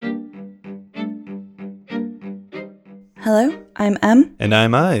Hello, I'm Em, And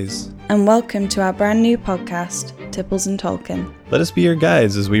I'm Eyes. and welcome to our brand new podcast, Tipples and Tolkien. Let us be your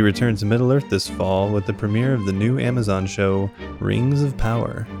guides as we return to Middle-earth this fall with the premiere of the new Amazon show, Rings of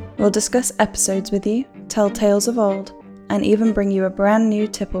Power. We'll discuss episodes with you, tell tales of old, and even bring you a brand new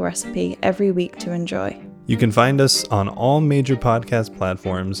tipple recipe every week to enjoy. You can find us on all major podcast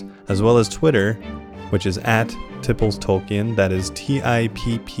platforms, as well as Twitter, which is at Tipples Tolkien, that is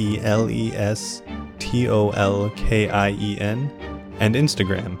TIPPLESTOLKIEN, and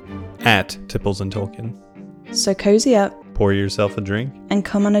Instagram, at Tipples and Tolkien. So cozy up Pour yourself a drink. and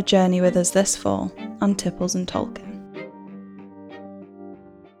come on a journey with us this fall on Tipples and Tolkien.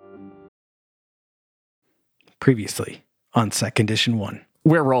 Previously on Set Condition 1.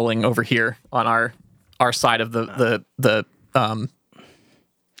 We're rolling over here on our side of the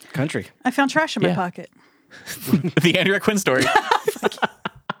Country. I found trash in my Yeah. pocket. the Andrea Quinn story.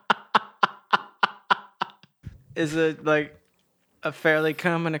 Is it like a fairly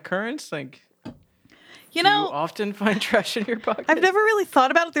common occurrence? Like, You you know, often find trash in your pocket? I've never really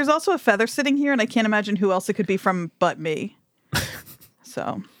thought about it. There's also a feather sitting here, and I can't imagine who else it could be from but me.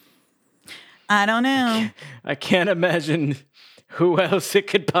 So, I don't know. I can't imagine who else it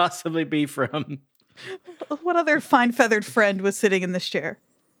could possibly be from. What other fine feathered friend was sitting in this chair?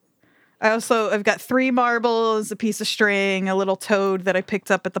 I've got 3 marbles, a piece of string, a little toad that I picked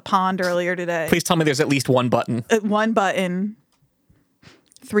up at the pond earlier today. Please tell me there's at least one button. 1 button,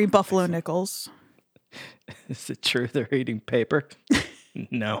 3 buffalo nickels. Is it true they're eating paper?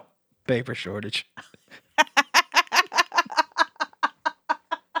 No. Paper shortage.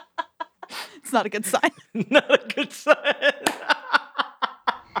 It's not a good sign. Not a good sign.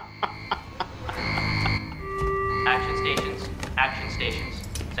 Action stations. Action stations.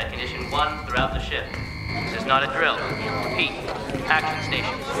 Set condition 1 throughout the ship. This is not a drill. Repeat. Action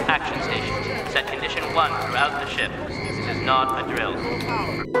stations. Action stations. Set condition 1 throughout the ship. This is not a drill.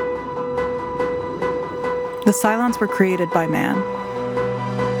 The Cylons were created by man.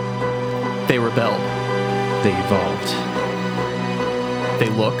 They rebelled. They evolved. They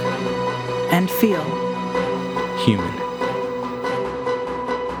look. And feel. Human.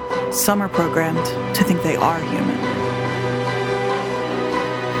 Some are programmed to think they are human.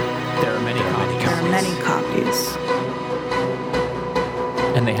 There are many copies. There are many copies.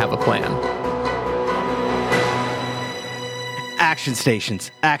 And they have a plan. Action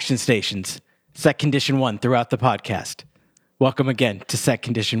stations. Action stations. Set Condition 1 throughout the podcast. Welcome again to Set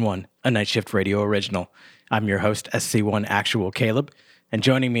Condition 1, a Night Shift Radio original. I'm your host, SC1 Actual Caleb, and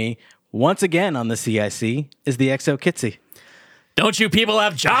joining me once again on the CIC is the XO Kitsy. Don't you people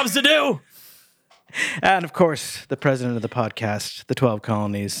have jobs to do? And of course, the president of the podcast, the 12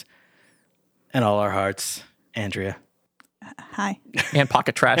 colonies, and all our hearts, Andrea. Hi. And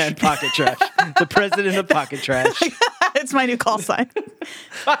pocket trash. And Pocket Trash. The president of Pocket Trash. It's my new call sign.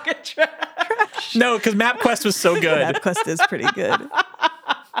 Pocket Trash. No, because MapQuest was so good. MapQuest is pretty good.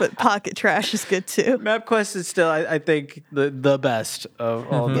 But Pocket Trash is good too. MapQuest is still, I think, the best of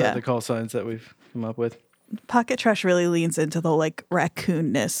all Yeah. the call signs that we've come up with. Pocket Trash really leans into the like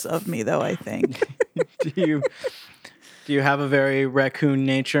raccoonness of me though, I think. Do you have a very raccoon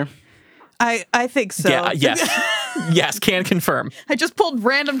nature? I think so. Yeah, yes. Yes, can confirm. I just pulled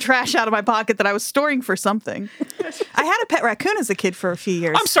random trash out of my pocket that I was storing for something. I had a pet raccoon as a kid for a few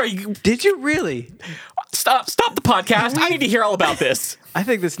years. I'm sorry. Did you really? Stop the podcast. I need to hear all about this. I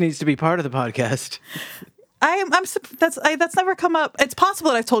think this needs to be part of the podcast. That's never come up. It's possible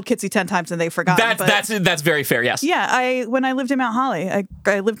that I've told Kitsy 10 times and they've forgotten. That's very fair. Yes. Yeah, when I lived in Mount Holly,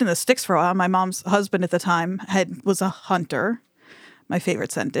 I lived in the sticks for a while. My mom's husband at the time was a hunter, my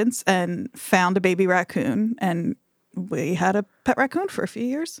favorite sentence, and found a baby raccoon, and we had a pet raccoon for a few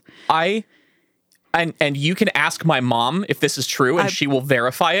years. And you can ask my mom if this is true, and she will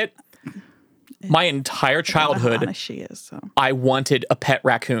verify it. My entire I don't know how childhood, honest she is. So. I wanted a pet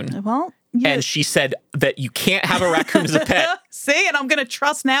raccoon. Well, yeah. And she said that you can't have a raccoon as a pet. See, and I'm going to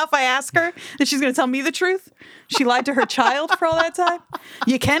trust now if I ask her that she's going to tell me the truth. She lied to her child for all that time.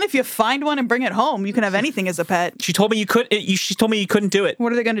 You can if you find one and bring it home. You can have anything as a pet. She told me you couldn't. She told me you couldn't do it.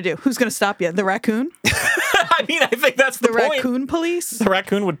 What are they going to do? Who's going to stop you? The raccoon? I mean, I think that's the point. Raccoon police? The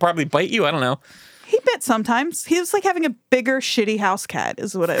raccoon would probably bite you. I don't know. He bit sometimes. He was like having a bigger, shitty house cat,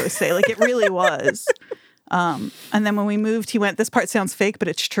 is what I always say. Like, it really was. And then when we moved, he went, this part sounds fake, but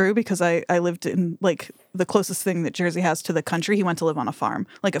it's true because I lived in like the closest thing that Jersey has to the country. He went to live on a farm,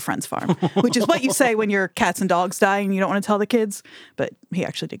 like a friend's farm, which is what you say when your cats and dogs die and you don't want to tell the kids. But he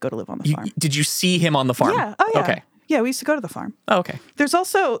actually did go to live on the farm. Did you see him on the farm? Yeah. Oh, yeah. Okay. Yeah, we used to go to the farm. Oh, okay. There's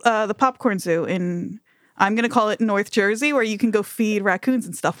also the popcorn zoo in I'm going to call it North Jersey, where you can go feed raccoons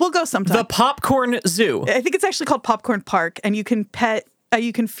and stuff. We'll go sometime. The Popcorn Zoo. I think it's actually called Popcorn Park, and you can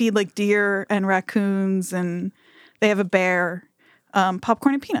you can feed like deer and raccoons, and they have a bear,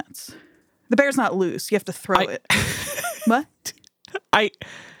 popcorn and peanuts. The bear's not loose. You have to throw it. What?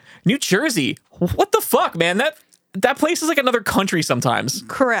 New Jersey. What the fuck, man? That place is like another country sometimes.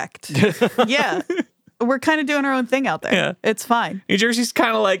 Correct. Yeah. We're kind of doing our own thing out there. Yeah. It's fine. New Jersey's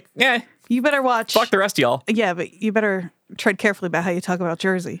kind of like, You better watch. fuck the rest of y'all. Yeah, but you better tread carefully about how you talk about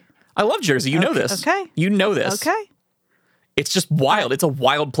Jersey. I love Jersey. You know this. Okay. You know this. Okay. It's just wild. It's a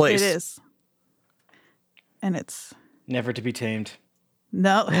wild place. It is. And it's Never to be tamed.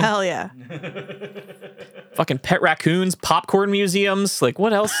 no, hell yeah. Fucking pet raccoons, popcorn museums. Like,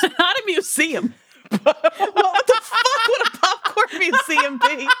 what else? Not a museum. What the fuck would a popcorn museum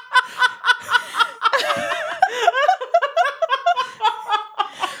be?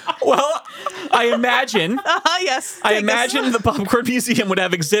 Well, I imagine. Yes. I take us. imagine the Popcorn Museum would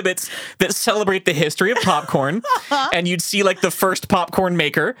have exhibits that celebrate the history of popcorn, and you'd see like the first popcorn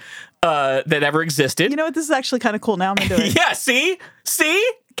maker that ever existed. You know what? This is actually kind of cool. Now I'm into it. Yeah, see?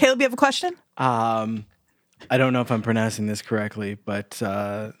 Caleb, you have a question? I don't know if I'm pronouncing this correctly, but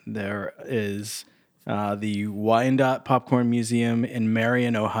there is the Wyandotte Popcorn Museum in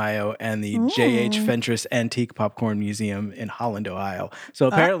Marion, Ohio, and the J.H. Fentress Antique Popcorn Museum in Holland, Ohio. So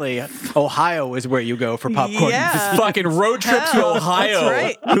apparently, Ohio is where you go for popcorn. Yeah. Fucking road trip to Ohio. That's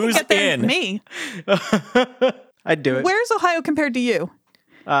right. You can Who's get there in? with me. I'd do it. Where's Ohio compared to you?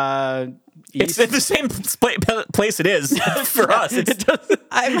 It's East. in the same place it is for us. It doesn't.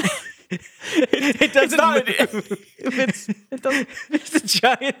 It doesn't. Not, It doesn't. It's a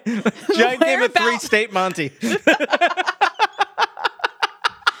giant game of Whereabouts? three-state Monty.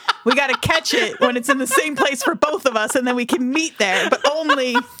 We got to catch it when it's in the same place for both of us, and then we can meet there, but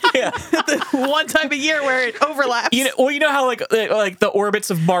only the one time a year where it overlaps. you know how like the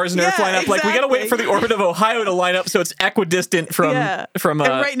orbits of Mars and Earth Yeah, line up. Like we gotta wait for exactly. the orbit of Ohio to line up so it's equidistant from. And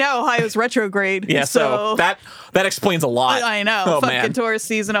right now, Ohio's retrograde. Yeah, so that explains a lot. I know. Oh, Fucking man. tourist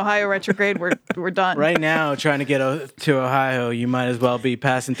season, Ohio retrograde. We're done. Right now, trying to get to Ohio, you might as well be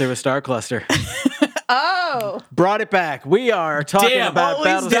passing through a star cluster. Oh, Brought it back. We are talking Damn, about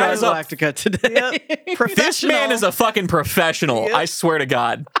always Battlestar does. Galactica today. yep. Professional. This man is a fucking professional. Yep. I swear to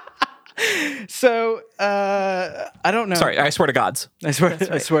God. So, I don't know. Sorry, I swear to gods. I swear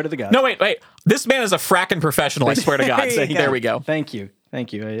to the God. No, wait. This man is a fracking professional. I swear to God. There you go. There we go. Thank you. I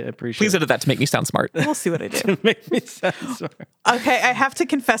appreciate Please it. edit that to make me sound smart. We'll see what I do. Make me sound smart. Okay, I have to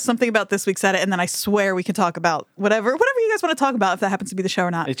confess something about this week's edit, and then I swear we can talk about whatever you guys want to talk about, if that happens to be the show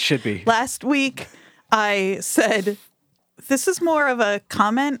or not. It should be. Last week, I said, this is more of a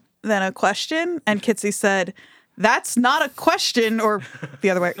comment than a question. And Kitsy said, that's not a question, or the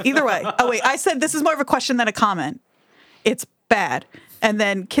other way. Either way. Oh, wait. I said, this is more of a question than a comment. It's bad. And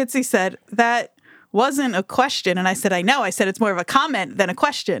then Kitsy said, that wasn't a question. And I said, I know. I said, it's more of a comment than a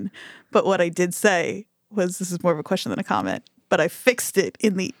question. But what I did say was, this is more of a question than a comment. But I fixed it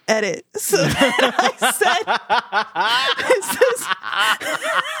in the edit. So I said, this is...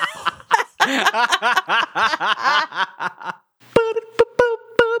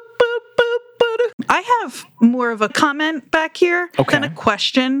 I have more of a comment back here than a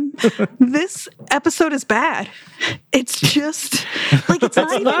question. This episode is bad. It's just like it's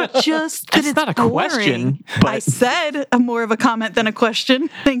not even just that that's it's not a boring. question, but- I said more of a comment than a question.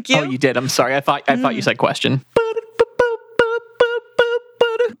 Thank you. Oh, you did. I'm sorry. I thought you said question.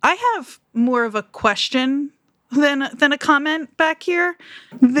 I have more of a question than a comment back here.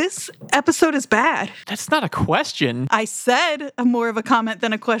 This episode is bad. That's not a question. I said more of a comment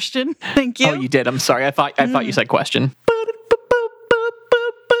than a question. Thank you. Oh, you did. I'm sorry. I thought you said question.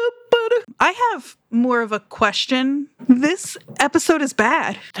 I have more of a question. This episode is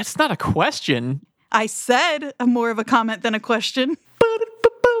bad. That's not a question. I said more of a comment than a question.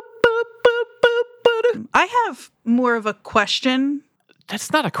 I have more of a question.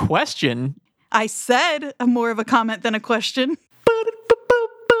 That's not a question. I said more of a comment than a question.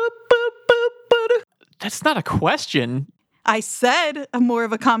 That's not a question. I said more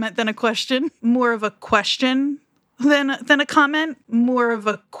of a comment than a question. More of a question than a comment. More of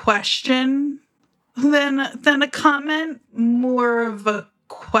a question than a comment. More of a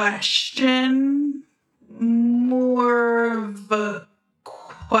question. More of a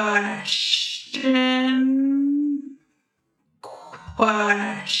question.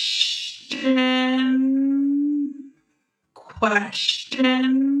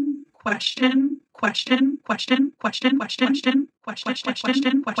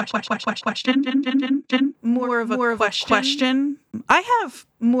 More of a question. I have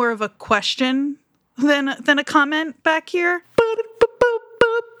more of a question Then a comment back here.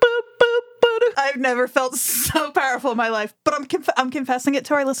 I've never felt so powerful in my life, but I'm confessing it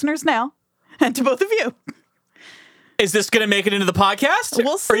to our listeners now, and to both of you. Is this going to make it into the podcast?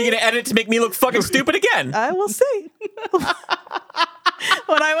 We'll see. Or are you going to edit to make me look fucking stupid again? I will see.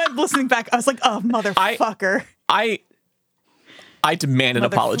 When I went listening back, I was like, "Oh, motherfucker!" I demand an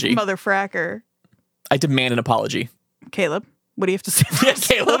apology. Motherfracker. I demand an apology. Caleb, what do you have to say? Yeah,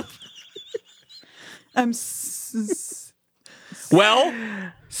 Caleb.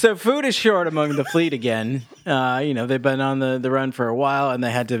 Well, so food is short among the fleet again. They've been on the run for a while, and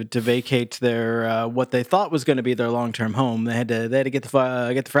they had to vacate their what they thought was going to be their long-term home. They had to get the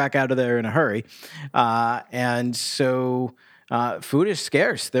frack out of there in a hurry, and so food is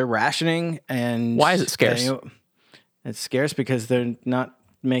scarce. They're rationing, and why is it scarce? It's scarce because they're not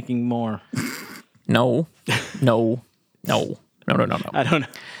making more. No. I don't know.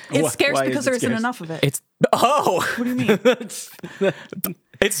 It's scarce Why because is it there isn't scarce? enough of it. What do you mean?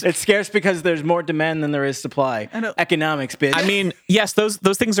 It's scarce because there's more demand than there is supply. I know. Economics, bitch. I mean, yes, those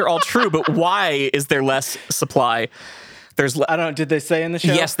things are all true, but why is there less supply? Did they say in the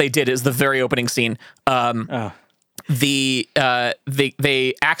show? Yes, they did. It's the very opening scene. They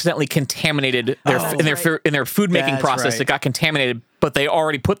accidentally contaminated in their food making That's process. right. It got contaminated, but they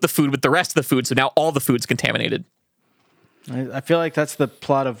already put the food with the rest of the food, so now all the food's contaminated. I feel like that's the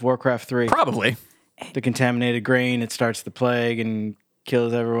plot of Warcraft 3. Probably. The contaminated grain, it starts the plague and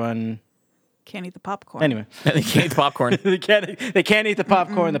kills everyone. Can't eat the popcorn. Anyway. They can't eat the popcorn. They can't eat the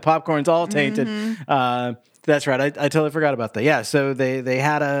popcorn. Mm-hmm. The popcorn's all tainted. Mm-hmm. That's right. I totally forgot about that. Yeah, so they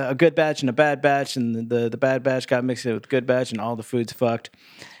had a good batch and a bad batch, and the bad batch got mixed in with the good batch, and all the food's fucked.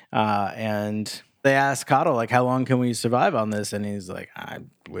 And they asked Cottle, like, how long can we survive on this? And he's like,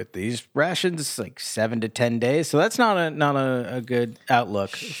 with these rations, like 7 to 10 days. So that's not a good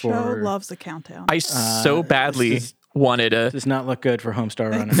outlook for... Show loves a countdown. I so badly wanted a... Does not look good for Homestar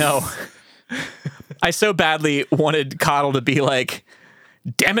Runner. No. I so badly wanted Cottle to be like,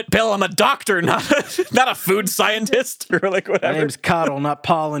 damn it, Bill, I'm a doctor, not a food scientist, or like whatever. My name's Cottle, not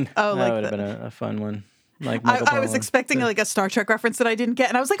Pollen. Oh, that like would have been a fun one. Like Michael I was Pollan. expecting like a Star Trek reference that I didn't get,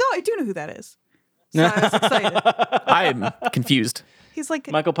 and I was like, oh, I do know who that is. So I was excited. I am confused. He's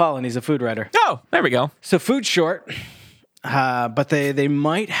like Michael Pollan, he's a food writer. Oh, there we go. So food's short, but they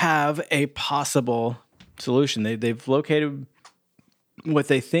might have a possible solution. They've located what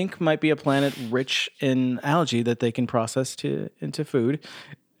they think might be a planet rich in algae that they can process into food.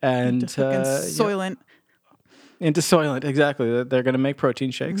 And Soylent. Into Soylent, exactly. They're going to make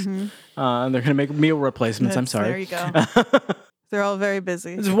protein shakes. Mm-hmm. They're going to make meal replacements. I'm sorry. There you go. They're all very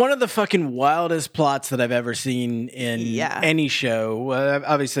busy. It's one of the fucking wildest plots that I've ever seen in any show.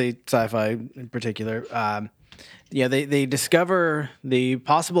 Obviously, sci-fi in particular. They discover the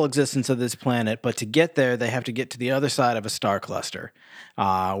possible existence of this planet, but to get there, they have to get to the other side of a star cluster,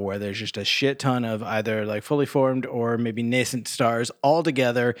 where there's just a shit ton of either like fully formed or maybe nascent stars all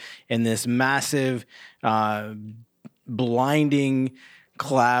together in this massive, blinding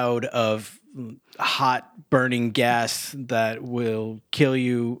cloud of hot burning gas that will kill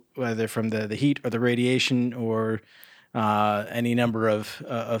you either from the heat or the radiation or any number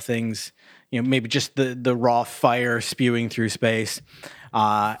of things. Maybe just the raw fire spewing through space.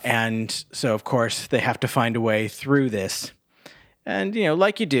 And so, of course, they have to find a way through this. And,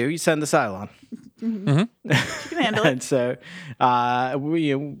 like you do, you send the Cylon. Mm-hmm. You can handle it. And so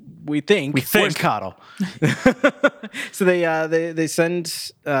we think. Where's Cottle? So they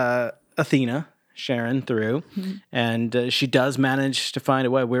send Athena, Sharon, through. Mm-hmm. And she does manage to find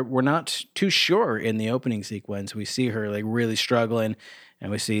a way. We're not too sure in the opening sequence. We see her like really struggling. And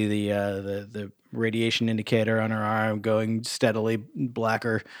we see the radiation indicator on her arm going steadily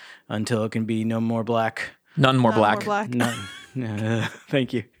blacker until it can be no more black. None more black. None.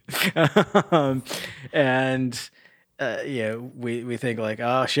 Thank you. We think like,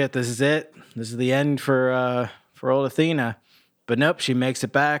 oh shit, this is it. This is the end for old Athena. But nope, she makes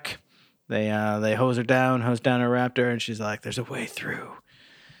it back. They hose down her raptor, and she's like, "There's a way through,"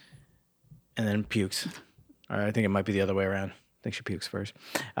 and then pukes. Or I think it might be the other way around. I think she pukes first.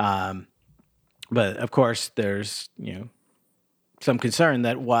 But of course, there's some concern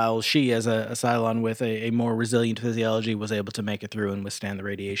that while she, as a Cylon with a more resilient physiology, was able to make it through and withstand the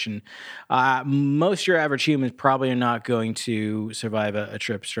radiation, most your average humans probably are not going to survive a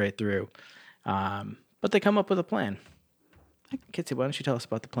trip straight through. But they come up with a plan. Kitsy, why don't you tell us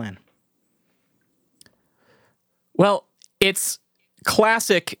about the plan? Well, it's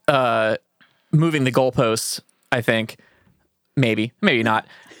classic moving the goalposts, I think. Maybe not.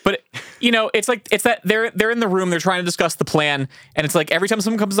 But it's like it's that they're in the room, they're trying to discuss the plan, and it's like every time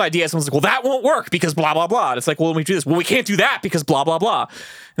someone comes with an idea, someone's like, well, that won't work because blah blah blah. And it's like, well, when we do this, well, we can't do that because blah blah blah.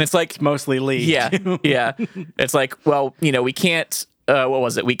 And it's like Mostly Lee. yeah. It's like, well, we can't. What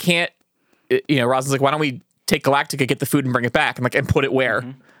was it? We can't. Rosalind's like, why don't we take Galactica, get the food, and bring it back, and put it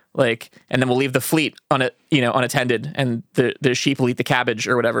where? Like, and then we'll leave the fleet unattended, and the sheep will eat the cabbage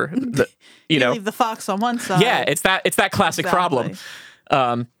or whatever. Leave the fox on one side. Yeah, it's that classic problem.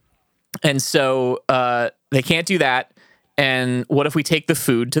 And so they can't do that. And what if we take the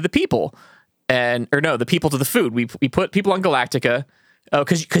food to the people? The people to the food. We put people on Galactica.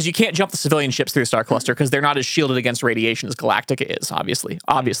 Because you can't jump the civilian ships through the Star Cluster because they're not as shielded against radiation as Galactica is, obviously.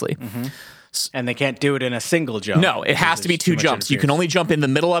 Mm-hmm. And they can't do it in a single jump. No, it has to be two jumps. You can only jump in the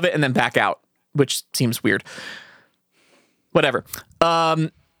middle of it and then back out, which seems weird. Whatever. I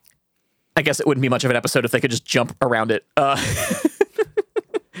guess it wouldn't be much of an episode if they could just jump around it.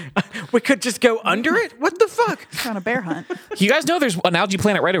 We could just go under it? What the fuck? It's on a bear hunt. You guys know there's an algae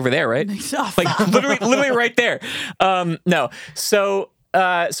planet right over there, right? Oh, Like literally right there. No. So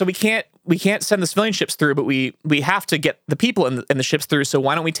we can't send the civilian ships through, but we have to get the people in the ships through. So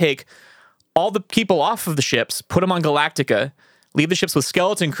why don't we take all the people off of the ships, put them on Galactica, leave the ships with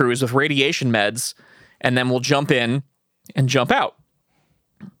skeleton crews with radiation meds, and then we'll jump in and jump out.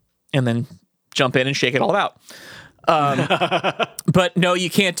 And then jump in and shake it all out. But no, you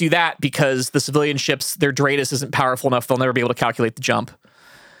can't do that because the civilian ships, their Dreidus isn't powerful enough. They'll never be able to calculate the jump.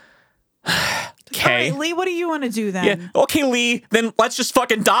 Okay. All right, Lee, what do you want to do then? Yeah. Okay, Lee, then let's just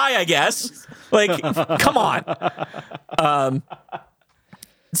fucking die, I guess. Like, come on.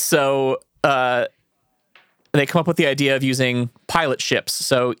 So they come up with the idea of using pilot ships.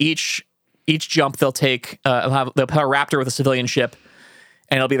 So each jump they'll take, they'll have a Raptor with a civilian ship,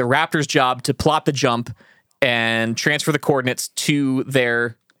 and it'll be the Raptor's job to plot the jump and transfer the coordinates to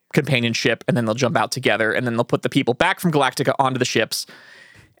their companion ship, and then they'll jump out together, and then they'll put the people back from Galactica onto the ships,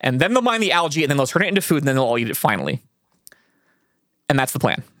 and then they'll mine the algae, and then they'll turn it into food, and then they'll all eat it finally. And that's the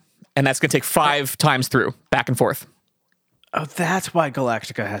plan. And that's going to take 5 times through, back and forth. Oh, that's why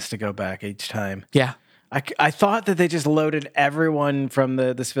Galactica has to go back each time. Yeah. I thought that they just loaded everyone from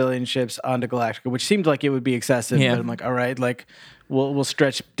the civilian ships onto Galactica, which seemed like it would be excessive. Yeah. But I'm like, all right, like we'll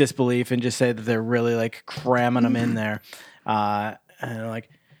stretch disbelief and just say that they're really like cramming them in there. And like,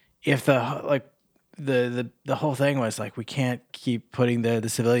 if the whole thing was like, we can't keep putting the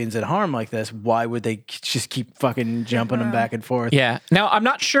civilians in harm like this, why would they just keep fucking jumping them back and forth? Yeah. Now, I'm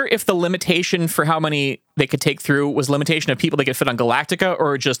not sure if the limitation for how many they could take through was limitation of people they could fit on Galactica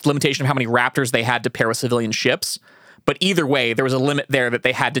or just limitation of how many Raptors they had to pair with civilian ships. But either way, there was a limit there that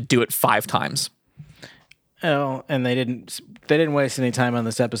they had to do it 5 times. Oh, and they didn't waste any time on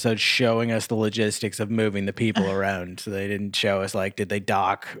this episode showing us the logistics of moving the people around. So they didn't show us like, did they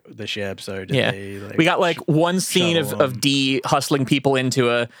dock the ships or did they? Like, we got like one scene shuttle of Dee hustling people into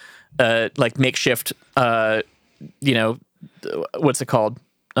a like makeshift, what's it called?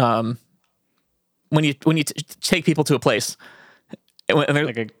 When you take people to a place, when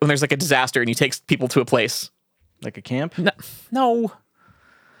there's like a disaster and you take people to a place, like a camp? No.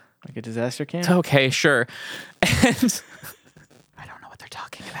 Like a disaster camp? Okay, sure. And I don't know what they're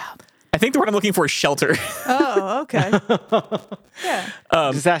talking about. I think the word I'm looking for is shelter. Oh, okay.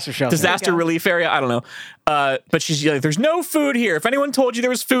 Yeah. Disaster shelter. Disaster relief area. I don't know. But she's like, there's no food here. If anyone told you there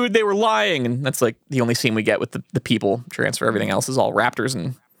was food, they were lying. And that's like the only scene we get with the people transfer. Everything else is all Raptors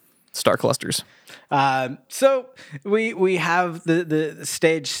and star clusters. So we have the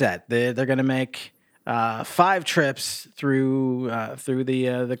stage set. They're going to make 5 trips through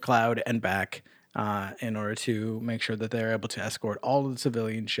the cloud and back in order to make sure that they're able to escort all of the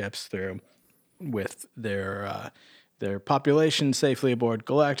civilian ships through with their population safely aboard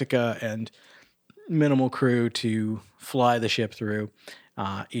Galactica and minimal crew to fly the ship through.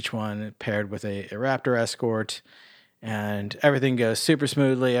 Each one paired with a Raptor escort, and everything goes super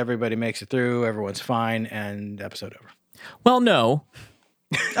smoothly. Everybody makes it through. Everyone's fine, and episode over. Well, no.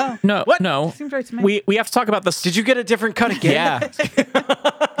 Oh, No, What? no. Seems right to me. We have to talk about this. Did you get a different cut again?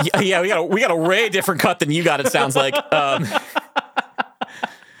 Yeah. Yeah, we got a way different cut than you got, it sounds like.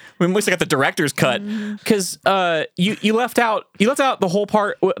 We mostly got the director's cut because you left out the whole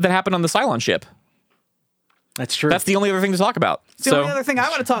part that happened on the Cylon ship. That's true. That's the only other thing to talk about. It's the only other thing I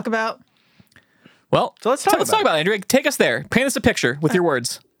want to talk about. Well, So let's talk about about it, Andrea. Take us there. Paint us a picture with your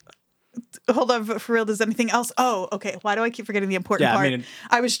words. Hold on, for real, does anything else? Oh, okay. Why do I keep forgetting the important Yeah, I part? mean,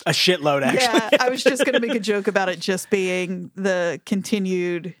 I was a shitload, actually. Yeah, I was just going to make a joke about it just being the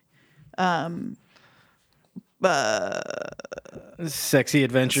continued Sexy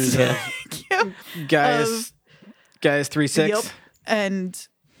adventures of Gaius 3-6. Yep. And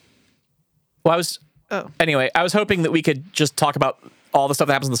Well, anyway, I was hoping that we could just talk about all the stuff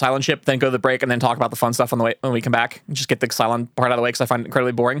that happens on the Cylon ship, then go to the break, and then talk about the fun stuff on the way when we come back. And just get the Cylon part out of the way because I find it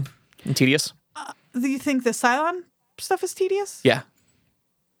incredibly boring and tedious. Do you think the Cylon stuff is tedious? Yeah.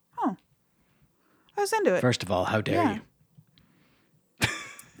 Oh. I was into it. First of all, how dare you?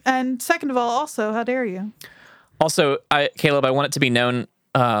 And second of all, also, how dare you? Also, Caleb, I want it to be known,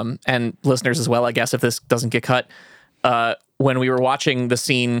 and listeners as well, I guess, if this doesn't get cut, when we were watching the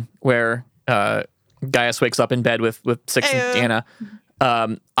scene where Gaius wakes up in bed with Six and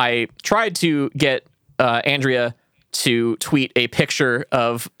Deanna, I tried to get Andrea to tweet a picture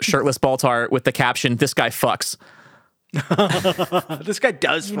of shirtless Baltar with the caption, "This guy fucks." This guy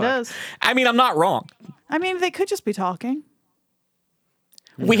does he fuck. does. I mean, I'm not wrong. I mean, they could just be talking.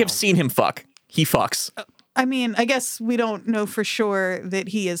 We have seen him fuck. He fucks. I mean, I guess we don't know for sure that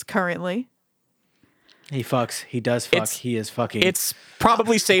he is currently. He fucks. He does fuck. He is fucking. It's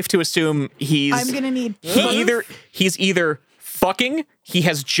probably safe to assume I'm gonna need he's either fucking, he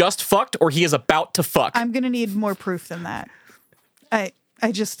has just fucked, or he is about to fuck. I'm gonna need more proof than that. I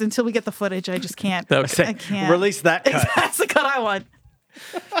just, until we get the footage, I just can't. Okay. I can't Release that cut. That's the cut I want.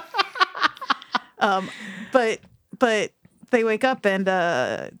 But they wake up and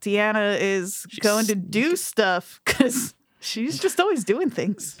Deanna is going to do stuff because she's just always doing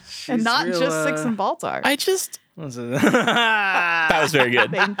things, and not real, just Six and Baltar. I just that that was very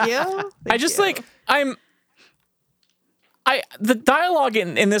good. Thank you. I just like the dialogue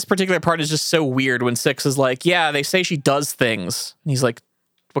in this particular part is just so weird when Six is like, yeah, they say she does things. And he's like,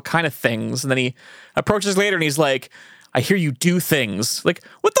 what kind of things? And then he approaches later and he's like, I hear you do things. Like,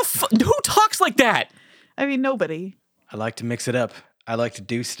 what the fuck? Who talks like that? I mean, nobody. I like to mix it up. I like to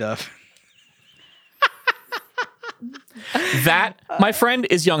do stuff. That, my friend,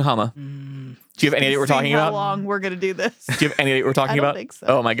 is Young Hama. Do you have any idea what we're talking How about? long we're gonna do this? Do you have any idea what we're talking I don't about? think so.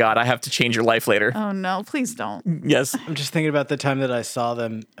 Oh my God, I have to change your life later. Oh no, please don't. Yes. I'm just thinking about the time that I saw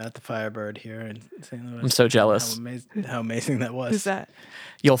them at the Firebird here in St. Louis. I'm so jealous. How amazing that was. Who's that?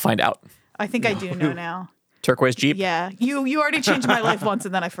 You'll find out. I think I do know now. Turquoise Jeep? Yeah, you already changed my life once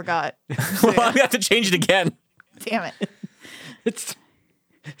and then I forgot. Well, I'm gonna have to change it again. Damn it. It's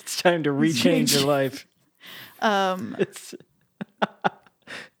time to rechange your life.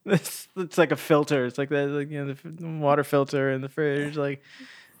 It's like a filter. It's like that, like, you know, the water filter in the fridge. Like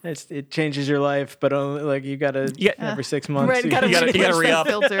it changes your life, but only like you gotta every 6 months. Right, you gotta re-up.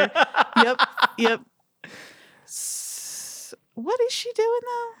 Filter. Yep. What is she doing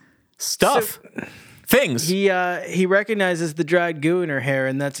though? Stuff. Things. He recognizes the dried goo in her hair,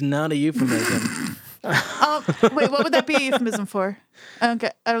 and that's not a euphemism. Wait, what would that be a euphemism for? I don't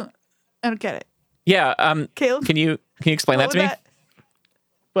get it. Yeah. Caleb? Can you explain that to me?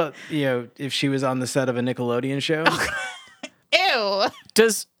 Well, you know, if she was on the set of a Nickelodeon show. Ew.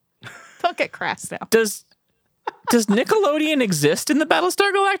 Don't get crass now. Does Nickelodeon exist in the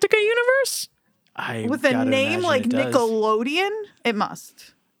Battlestar Galactica universe? With a name like Nickelodeon, it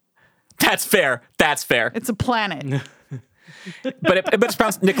must. That's fair. It's a planet. but it's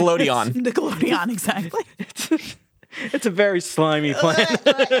pronounced Nickelodeon. Nickelodeon, exactly. It's a very slimy planet.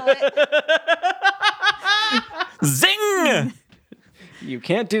 Zing! You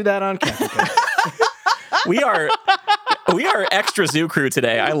can't do that on camera. We are extra zoo crew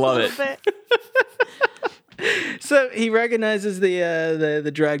today. I love it. So he recognizes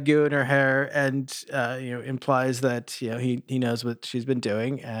the dried goo in her hair, and implies that he knows what she's been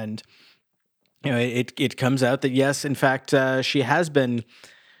doing, and it comes out that yes, in fact, she has been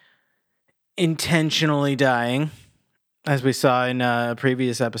intentionally dying, as we saw in a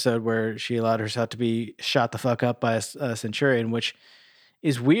previous episode where she allowed herself to be shot the fuck up by a Centurion, which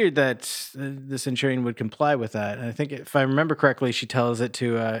is weird that the Centurion would comply with that. And I think if I remember correctly, she tells it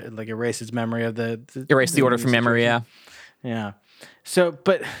to erase his memory of erase the order from memory. Yeah. So,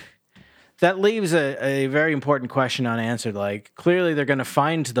 but that leaves a very important question unanswered. Like, clearly they're going to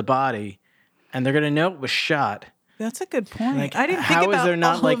find the body, and they're going to know it was shot. That's a good point. Like, I didn't think how about is there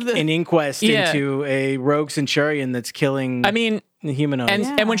not like an inquest into a rogue Centurion that's killing? I mean, humanoids.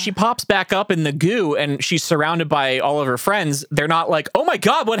 And when she pops back up in the goo and she's surrounded by all of her friends, they're not like, "Oh my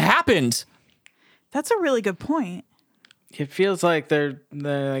God, what happened?" That's a really good point. It feels like they're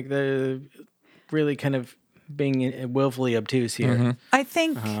really kind of being willfully obtuse here. Mm-hmm. I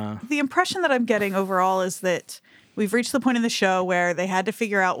think the impression that I'm getting overall is that we've reached the point in the show where they had to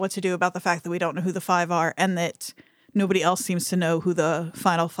figure out what to do about the fact that we don't know who the five are, and that nobody else seems to know who the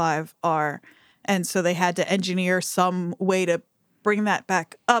final five are. And so they had to engineer some way to bring that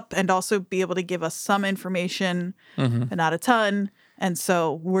back up and also be able to give us some information, but not a ton. And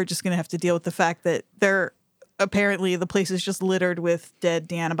so we're just going to have to deal with the fact that the place is just littered with dead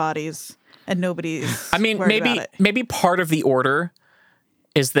Deanna bodies. and nobody's. I mean, worried about it. maybe part of the order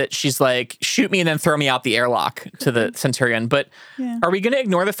is that she's like, shoot me and then throw me out the airlock to the Centurion. But are we going to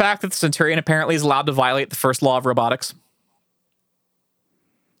ignore the fact that the Centurion apparently is allowed to violate the first law of robotics?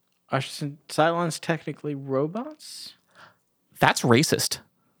 Are Cylons technically robots? That's racist.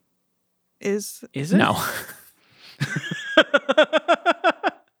 Is Is it? No.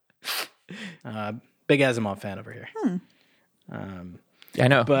 Big Asimov fan over here. I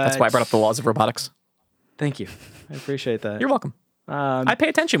know. That's why I brought up the laws of robotics. Thank you. I appreciate that. You're welcome. I pay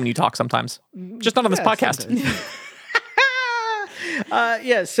attention when you talk sometimes. Just not on this podcast.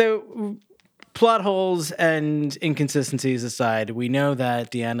 So plot holes and inconsistencies aside, we know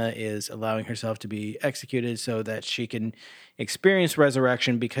that Deanna is allowing herself to be executed so that she can experience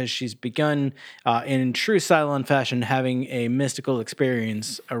resurrection because she's begun, in true Cylon fashion, having a mystical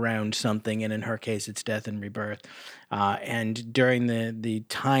experience around something, and in her case, it's death and rebirth. And during the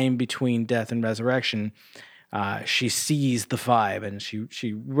time between death and resurrection, she sees the five, and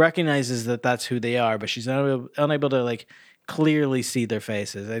she recognizes that that's who they are, but she's unable to like clearly see their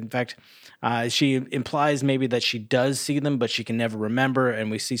faces. In fact, she implies maybe that she does see them, but she can never remember.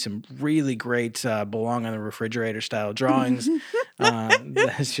 And we see some really great belong on the refrigerator style drawings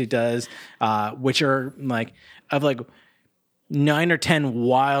that she does, which are like of like 9 or 10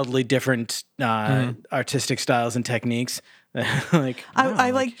 wildly different artistic styles and techniques. Like I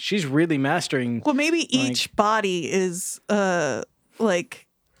like she's really mastering. Well, maybe each body is like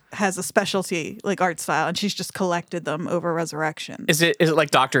has a specialty like art style, and she's just collected them over resurrection. Is it like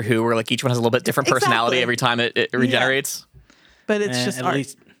Doctor Who, where like each one has a little bit different personality Exactly. every time it regenerates? But it's just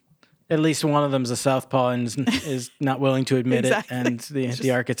art. At least one of them's a southpaw and is not willing to admit Exactly. it, and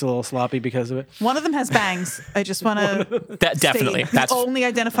the art gets a little sloppy because of it. One of them has bangs. I just want to Definitely. The only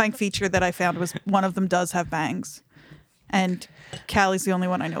identifying feature that I found was one of them does have bangs, and Callie's the only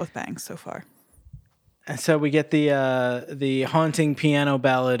one I know with bangs so far. And so we get the haunting piano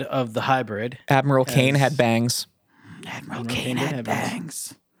ballad of the hybrid. Admiral Kane had bangs. Admiral Kane had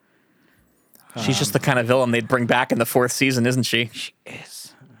bangs. She's just the kind of villain they'd bring back in the 4th season, isn't she? She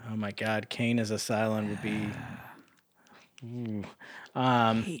is. Oh my God, Kane as a Cylon would be.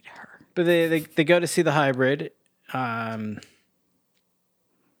 Hate her. But they go to see the hybrid. I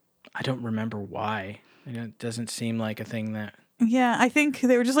don't remember why. It doesn't seem like a thing that. Yeah, I think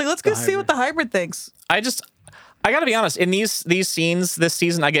they were just like, let's go see what the hybrid thinks. I gotta be honest. In these scenes this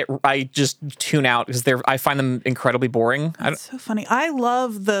season, I just tune out because I find them incredibly boring. That's so funny. I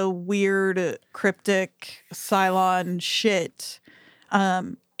love the weird, cryptic Cylon shit.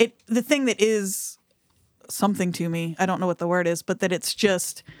 The thing that is something to me, I don't know what the word is, but that it's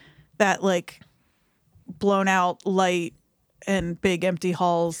just that like blown out light and big empty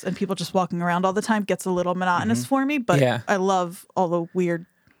halls and people just walking around all the time gets a little monotonous for me. But Yeah. I love all the weird,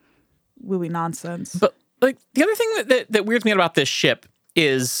 wooey nonsense. But like the other thing that weirds me out about this ship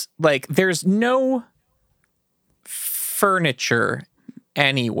is like there's no furniture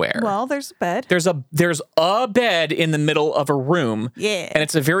anywhere. Well, there's a bed. There's a bed in the middle of a room. Yeah. And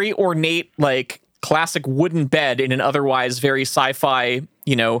it's a very ornate, like classic wooden bed in an otherwise very sci-fi,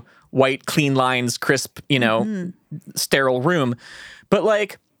 white, clean lines, crisp, sterile room. But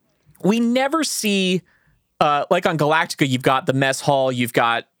like we never see like on Galactica, you've got the mess hall, you've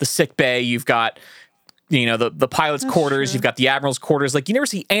got the sick bay, you've got the pilot's quarters, you've got the admiral's quarters. Like you never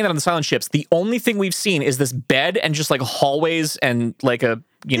see any of that on the Cylon ships. The only thing we've seen is this bed and just like hallways and like a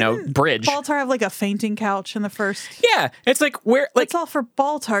bridge. Baltar have like a fainting couch in the first. Yeah, it's like where like That's all for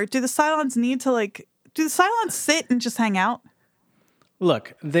Baltar. Do the Cylons need to do the Cylons sit and just hang out?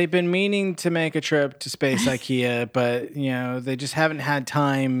 Look, they've been meaning to make a trip to Space IKEA, but they just haven't had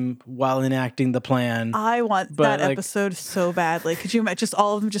time while enacting the plan. I want But, that episode so badly. Could you imagine just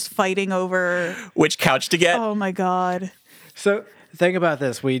all of them just fighting over? which couch to get. Oh my god! So think about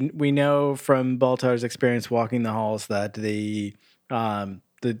this: we know from Baltar's experience walking the halls that the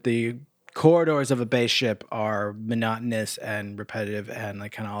corridors of a base ship are monotonous and repetitive and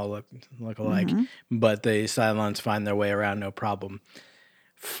like kind of all look alike, but the Cylons find their way around no problem.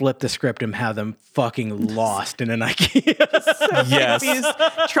 Flip the script and have them fucking lost in an IKEA. Yes. Confused,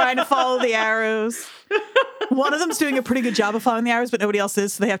 trying to follow the arrows. One of them's doing a pretty good job of following the arrows, but nobody else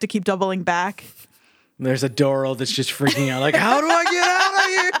is, so they have to keep doubling back. There's a Doral that's just freaking out, like, how do I get out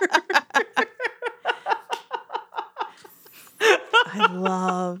of here? I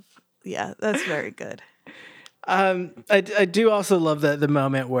love. Yeah, that's very good. I do also love the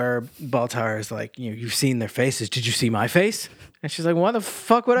moment where Baltar is like, you've seen their faces. Did you see my face? And she's like, why the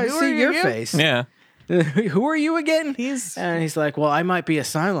fuck would I Who see are your you? face? Yeah. Who are you again? He's He's like, well, I might be a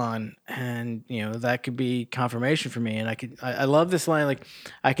Cylon, and that could be confirmation for me. And I love this line, like,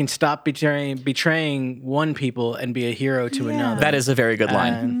 I can stop betraying one people and be a hero to another. That is a very good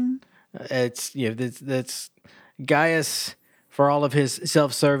line. And it's that's Gaius, for all of his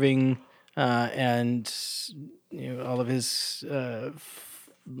self-serving and all of his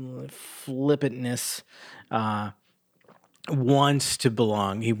flippantness, wants to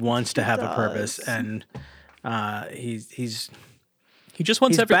belong. He wants to have a purpose, and he just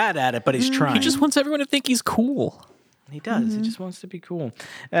wants bad at it, but he's trying. He just wants everyone to think he's cool. He does. He just wants to be cool,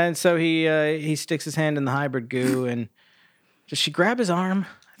 and so he sticks his hand in the hybrid goo, and does she grab his arm?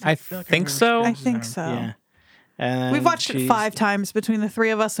 I think so. I think so. Yeah. And We've watched it 5 times between the 3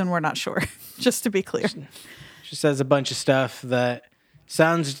 of us, and we're not sure. Just to be clear, she says a bunch of stuff that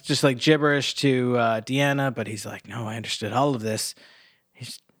sounds just like gibberish to Deanna, but he's like, no, I understood all of this.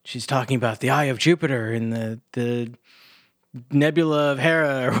 She's talking about the Eye of Jupiter and the Nebula of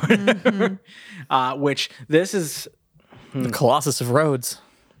Hera, or whatever. Which this is The Colossus of Rhodes.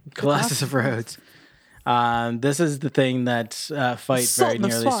 Colossus of Rhodes. This is the thing that Fight Salt very in the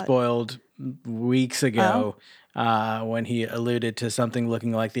nearly SWAT. spoiled weeks ago when he alluded to something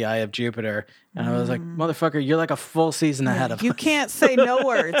looking like the Eye of Jupiter. And I was like, motherfucker, you're like a full season ahead of you us. can't say no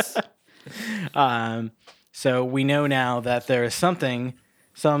words. So we know now that there is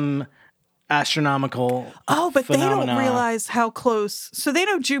some astronomical Oh, but phenomena. they don't realize how close. So they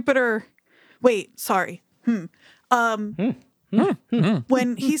know Jupiter. Wait, sorry. When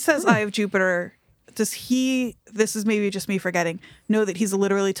he says Eye of Jupiter, does he, this is maybe just me forgetting, know that he's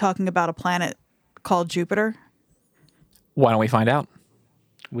literally talking about a planet called Jupiter Why don't we find out?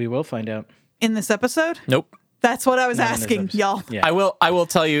 We will find out. in this episode? Nope. That's what I was Not in this asking, episode. y'all. Yeah. I will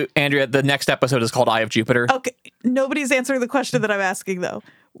tell you, Andrea, the next episode is called Eye of Jupiter. Okay, nobody's answering the question that I'm asking though.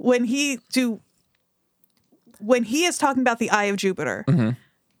 When he is talking about the Eye of Jupiter,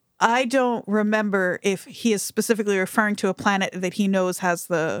 I don't remember if he is specifically referring to a planet that he knows has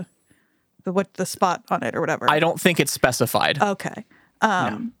the spot on it or whatever. I don't think it's specified. Okay.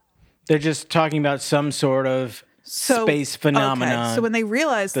 They're just talking about some sort of space phenomenon. Okay. So when they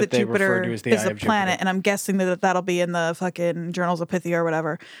realize that they refer Jupiter to as the is Eye a of planet, Jupiter. and I'm guessing that that'll be in the fucking Journals of Pythia or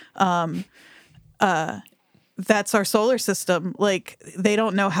whatever, that's our solar system. Like, they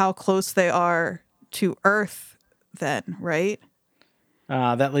don't know how close they are to Earth then, right?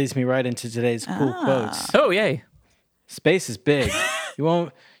 That leads me right into today's cool quotes. Oh, yay. Space is big.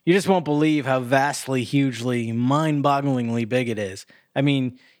 You just won't believe how vastly, hugely, mind-bogglingly big it is. I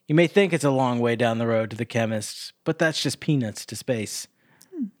mean, you may think it's a long way down the road to the chemists, but that's just peanuts to space.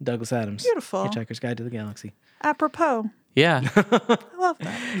 Douglas Adams. Beautiful. Hitchhiker's Guide to the Galaxy. Apropos. Yeah. I love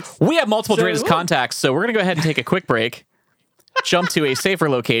that. We have multiple greatest contacts, so we're going to go ahead and take a quick break, jump to a safer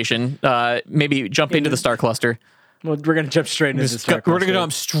location, maybe jump into the star cluster. Well, we're going to jump straight into the star We're going to cluster.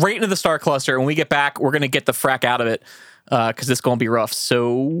 jump straight into the star cluster. When we get back, we're going to get the frack out of it because it's going to be rough.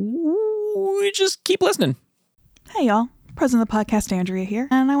 So we just keep listening. Hey, y'all. President of the podcast, Andrea here.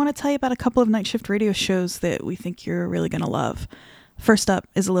 And I want to tell you about a couple of night shift radio shows that we think you're really going to love. First up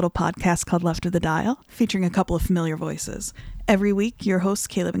is a little podcast called Left of the Dial, featuring a couple of familiar voices. Every week, your hosts,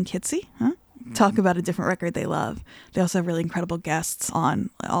 Caleb and Kitsy, talk about a different record they love. They also have really incredible guests on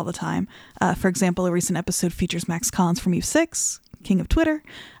all the time. For example, a recent episode features Max Collins from Eve 6, King of Twitter,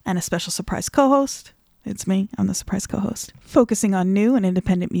 and a special surprise co-host. It's me. I'm the surprise co-host. Focusing on new and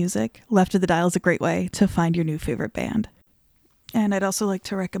independent music, Left of the Dial is a great way to find your new favorite band. And I'd also like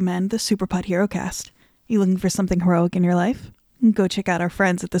to recommend the Superpod Hero Cast. You looking for something heroic in your life? Go check out our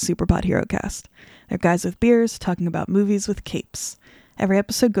friends at the Superpod Hero Cast. They're guys with beers talking about movies with capes. Every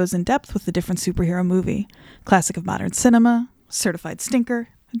episode goes in depth with a different superhero movie. Classic of modern cinema, certified stinker.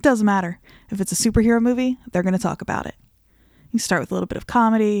 It doesn't matter. If it's a superhero movie, they're going to talk about it. You start with a little bit of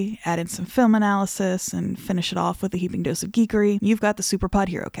comedy, add in some film analysis, and finish it off with a heaping dose of geekery. You've got the Superpod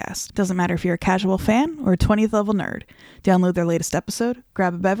Hero Cast. Doesn't matter if you're a casual fan or a 20th level nerd. Download their latest episode,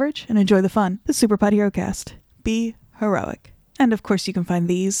 grab a beverage, and enjoy the fun. The Superpod Hero Cast. Be heroic. And of course, you can find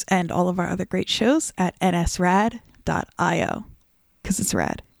these and all of our other great shows at nsrad.io. Because it's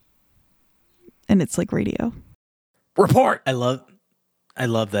rad. And it's like radio. Report. I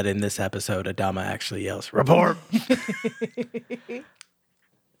love that in this episode, Adama actually yells, "Report!"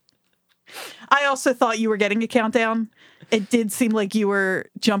 I also thought you were getting a countdown. It did seem like you were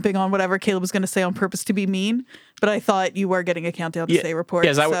jumping on whatever Caleb was going to say on purpose to be mean, but I thought you were getting a countdown to say report.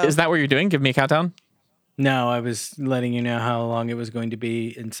 Yeah, is that what you're doing? Give me a countdown. No, I was letting you know how long it was going to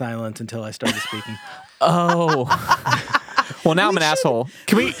be in silence until I started speaking. Oh. Well, now I'm an asshole.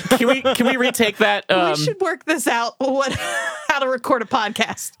 Can we retake that? We should work this out. How to record a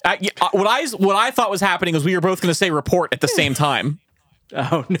podcast. What I thought was happening was we were both going to say report at the same time.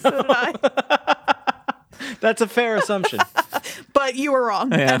 Oh no, So did I. that's a fair assumption. But you were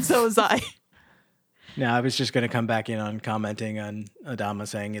wrong, Yeah. and so was I. No, I was just going to come back in on commenting on Adama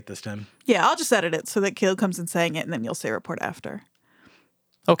saying it this time. Yeah, I'll just edit it so that Caleb comes in saying it, and then you'll say report after.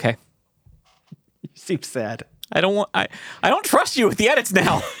 Okay. You seem sad. I don't trust you with the edits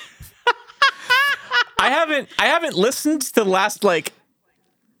now. I haven't listened to the last like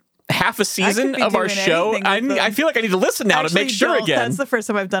half a season be of our doing show. anything with I them. feel like I need to listen now to Actually, make sure don't. again. That's the first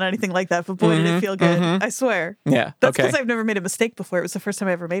time I've done anything like that, but boy, did it feel good. I swear. Yeah. That's Okay. because I've never made a mistake before. It was the first time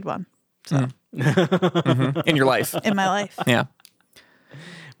I ever made one In your life. in my life. Yeah.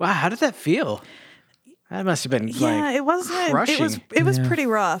 Wow, how did that feel? That must have been Yeah, like it wasn't. crushing. It was pretty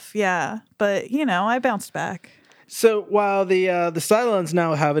rough. Yeah, but I bounced back. So while the Cylons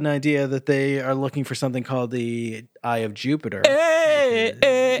now have an idea that they are looking for something called the Eye of Jupiter,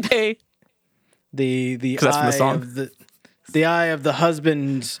 Hey. the 'Cause that's from the eye song. of the eye of the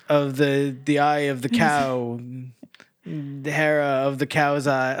husband of the eye of the cow, the Hera of the cow's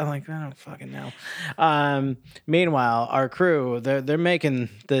eye. I'm like, I don't fucking know. Meanwhile, our crew they're making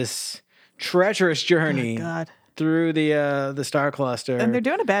this treacherous journey God, through the star cluster, and they're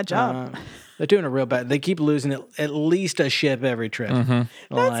doing a bad job. They're doing a real bad. They keep losing at least a ship every trip. That's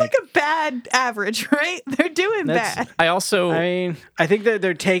like a bad average, right? They're doing That's- bad. I also I mean, I think that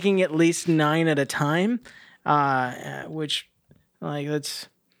they're taking at least 9 at a time, which, like, that's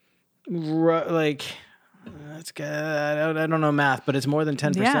that's good. I don't know math, but it's more than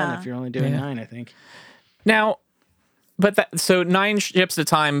 10% Yeah. if you're only doing 9. I think. now, so 9 ships at a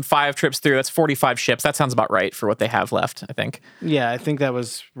time, 5 trips through. That's 45 ships. That sounds about right for what they have left. I think. Yeah, I think that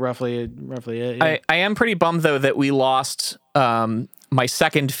was roughly it. Yeah. I am pretty bummed though that we lost my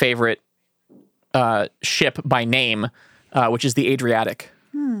second favorite ship by name, which is the Adriatic.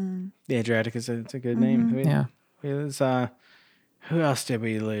 The Adriatic is it's a good name. Yeah. It was, who else did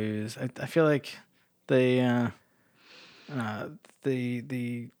we lose? I feel like the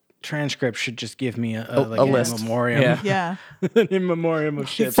transcript should just give me a list. memoriam. Yeah. Yeah. In memoriam of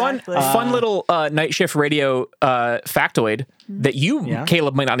ships. Exactly. Fun little night shift radio factoid that you, Yeah?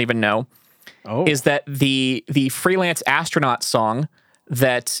 Caleb, might not even know Oh, is that the freelance astronaut song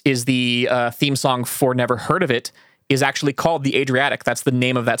that is the theme song for Never Heard of It is actually called the Adriatic. That's the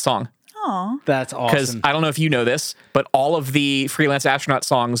name of that song. that's Because awesome. I don't know if you know this, but all of the freelance astronaut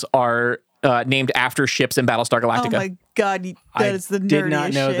songs are named after ships in Battlestar Galactica. Oh my God, that is the nerdiest did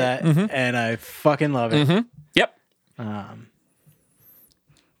not know shit. that, and I fucking love it. Yep.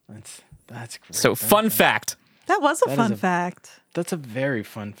 That's great. So fun fact. That was a That is fun a- fact. That's a very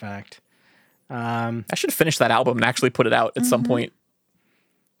fun fact. I should finish that album and actually put it out at some point.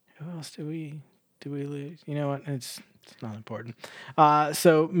 Who else do we lose? You know what? It's not important.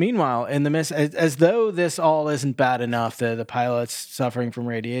 So meanwhile, in the midst, as though this all isn't bad enough, the pilot's suffering from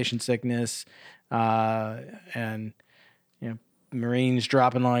radiation sickness, and Marines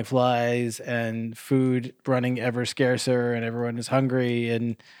dropping like flies, and food running ever scarcer, and everyone is hungry,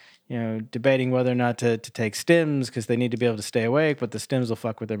 and debating whether or not to take stims because they need to be able to stay awake, but the stims will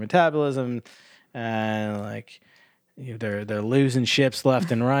fuck with their metabolism, and like. They're losing ships left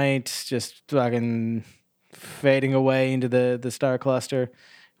and right, just fucking fading away into the star cluster,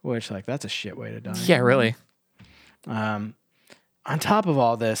 which that's a shit way to die. Yeah, really. On top of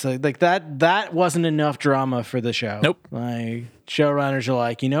all this, like that wasn't enough drama for the show. Nope. Like showrunners are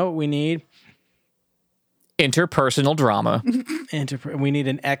like, you know what we need? Interpersonal drama We need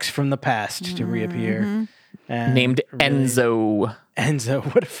an X from the past to reappear. And named really- Enzo. Enzo.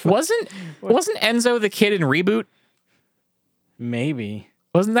 What a Wasn't Enzo the kid in Reboot? maybe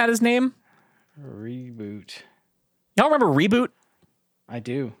Wasn't that his name? reboot. Y'all remember Reboot? I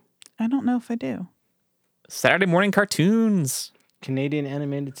do. I don't know if I do. Saturday morning cartoons. Canadian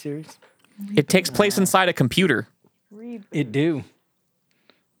animated series. It takes place inside a computer. It do.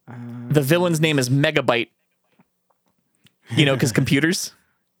 The villain's name is Megabyte. Because computers.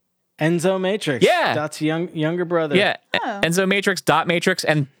 Enzo Matrix. Yeah. Dot's younger brother. Yeah. Enzo Matrix, Dot Matrix,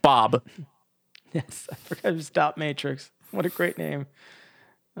 and Bob. Yes, I forgot it was Dot Matrix. What a great name.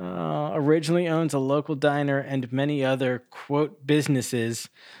 Originally owns a local diner and many other, quote, businesses.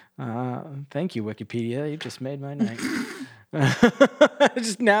 Thank you, Wikipedia. You just made my night.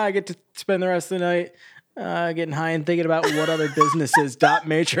 Now I get to spend the rest of the night getting high and thinking about what other businesses Dot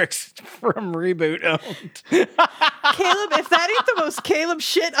Matrix from Reboot owned. Caleb, if that ain't the most Caleb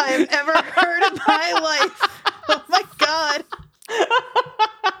shit I have ever heard in my life. Oh my God.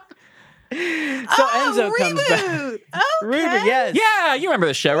 So Enzo comes back. Reboot. Okay. Reboot, yes. Yeah, you remember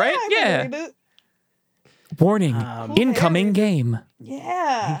the show, right? I remember Reboot. Warning, incoming game.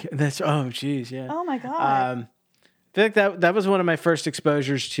 Yeah. That's geez, yeah. Oh my god. I feel like that was one of my first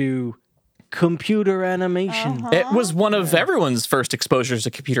exposures to computer animation. It was one of everyone's first exposures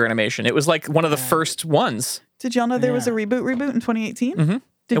to computer animation. It was like one of the first ones. Did y'all know there was a reboot in 2018? Mm-hmm.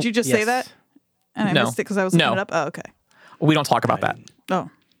 Did you just say Yes. that? And I No. missed it because I was looking No. it up. Oh, okay. We don't talk about that. Oh.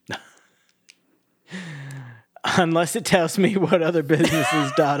 Unless it tells me what other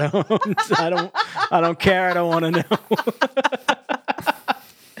businesses Dot owns, I don't care. I don't want to know.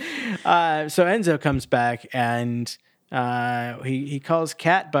 So Enzo comes back and he calls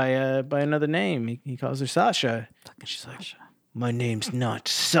Kat by another name. He calls her Sasha. And she's like, "My name's not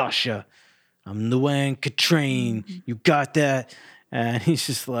Sasha. I'm Luann Katrine. You got that?" And he's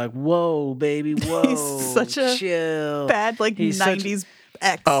just like, "Whoa, baby, whoa." He's such a chill. Bad, like, He's 90s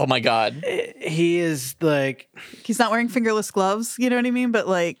X. Oh my god! He is like, He's not wearing fingerless gloves, you know what I mean? But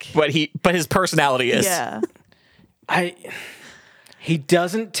like, But his personality is. yeah. He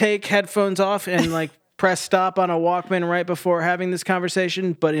doesn't take headphones off and like press stop on a Walkman right before having this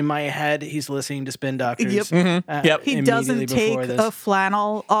conversation, but in my head, he's listening to Spin Doctors. Yep. Yep. He immediately doesn't take before this. a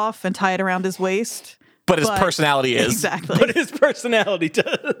flannel off and tie it around his waist. But his personality is. Exactly. But his personality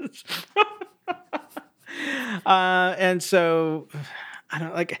does. And so I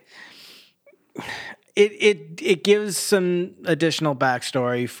don't like it gives some additional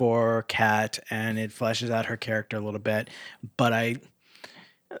backstory for Kat and it fleshes out her character a little bit, but I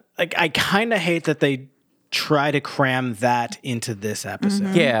kind of hate that they try to cram that into this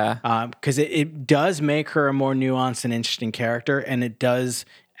episode. Yeah. Because it does make her a more nuanced and interesting character, and it does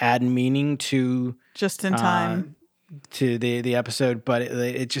add meaning to Just in time. to the episode, but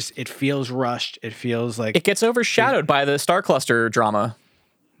it feels rushed. It feels like It gets overshadowed by the Star Cluster drama.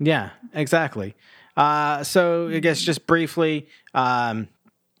 yeah, exactly. So I guess just briefly,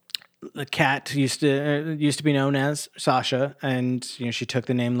 the Kat used to be known as Sasha, and she took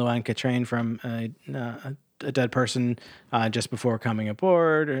the name Luann Katrine from a dead person just before coming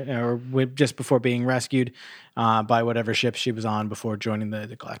aboard, or just before being rescued by whatever ship she was on before joining the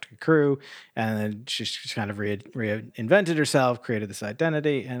Galactica crew, and then she just kind of reinvented herself, created this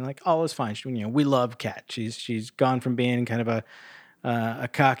identity, and like all is fine. We love Kat. She's gone from being kind of a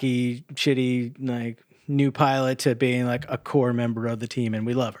cocky, shitty like new pilot to being like a core member of the team, and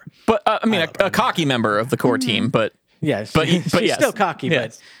we love her. But I mean, a cocky member of the core team, but Yes, But she's yes. still cocky,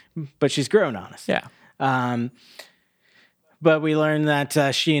 Yes. but she's grown on us. yeah. But we learned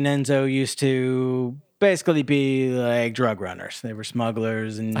that she and Enzo used to basically be like drug runners. They were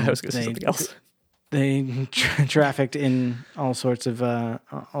smugglers, and I was going to say something else. They trafficked in all sorts of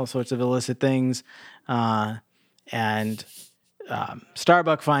illicit things, and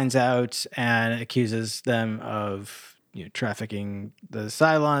Starbuck finds out and accuses them of trafficking the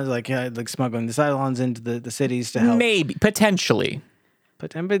Cylons, like smuggling the Cylons into the cities to help. Maybe, potentially.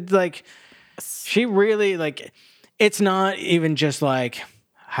 But like, she really like. It's not even just like,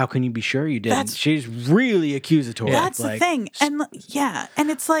 how can you be sure you didn't? She's really accusatory. That's like, the thing. And yeah, and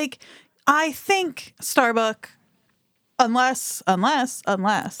it's like, I think Starbuck, unless Kat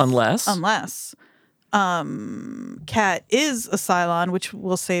is a Cylon, which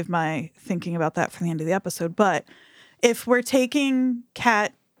will save my thinking about that for the end of the episode. But if we're taking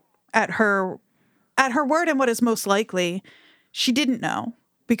Kat at her word and what is most likely, she didn't know.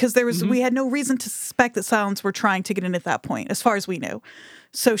 Because we had no reason to suspect that Cylons were trying to get in at that point, as far as we knew.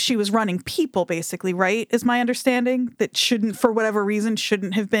 So she was running people, basically, right? Is my understanding that for whatever reason,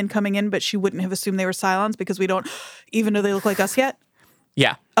 shouldn't have been coming in, but she wouldn't have assumed they were Cylons because we don't even know they look like us yet.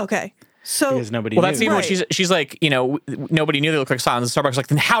 Yeah. Okay, so because nobody Well, knew. that's even what she's like. Nobody knew they looked like Cylons. Starbucks like,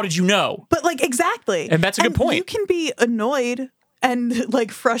 then how did you know? but like exactly, And that's a good point. You can be annoyed and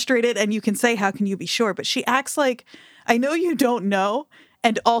like frustrated, and you can say, "How can you be sure?" But she acts like, "I know you don't know."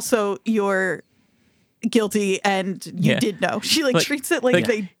 And also, you're guilty, and you did know. She treats it like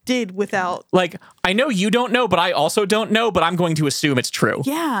they did without. Like, I know you don't know, but I also don't know, but I'm going to assume it's true.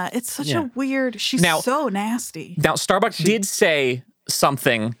 Yeah, it's such a weird. She's so nasty. Now, Starbuck did say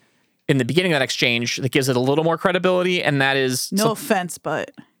something in the beginning of that exchange that gives it a little more credibility, and that is No offense, but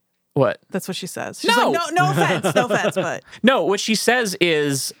what? that's what she says. She's No. like, no offense, but No, what she says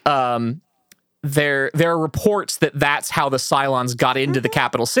is there are reports that that's how the Cylons got into the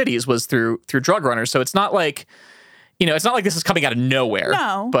capital cities was through drug runners. So it's not like, it's not like this is coming out of nowhere.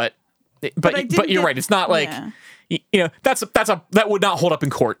 No. But you're right. It's not like, that would not hold up in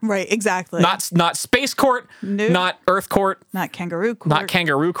court. right, exactly. Not space court, Nope. not Earth court, Not kangaroo court. not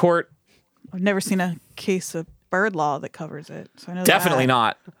kangaroo court. I've never seen a case of bird law that covers it. So I know Definitely that.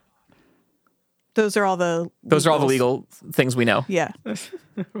 not. Those are all the. Those are all the legals. legal things we know. Yeah,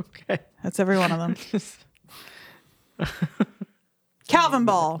 Okay. that's every one of them. Calvin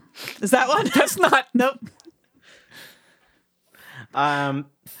Ball. Is that one? That's not. Nope. But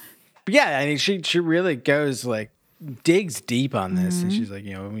yeah, I mean, she really goes like digs deep on this, and she's like,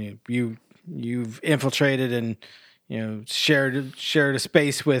 you know, you've infiltrated and shared a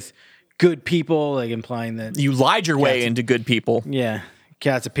space with good people, like implying that You lied your way Cat's- into good people. yeah,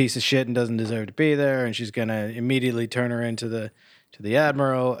 Cat's a piece of shit and doesn't deserve to be there, and she's gonna immediately turn her into the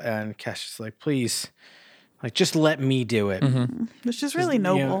admiral, and Cat's just like, please, like just let me do it. Which is really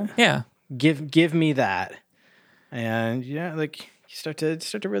noble. Yeah. Give me that, and like you start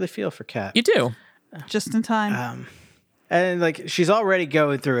to really feel for Cat. You do. Just in time. And like she's already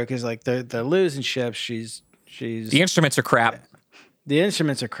going through it because like they're losing ships. She's The instruments are crap. the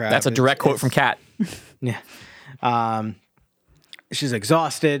instruments are crap. That's a direct quote from Cat. Kat. Yeah. She's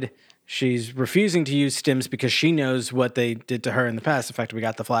exhausted. She's refusing to use stims because she knows what they did to her in the past. In fact, we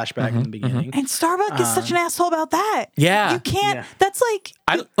got the flashback in the beginning. And Starbuck is such an asshole about that. Yeah. You can't. Yeah. That's like.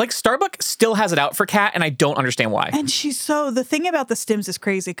 I like Starbuck still has it out for Kat, and I don't understand why. And the thing about the stims is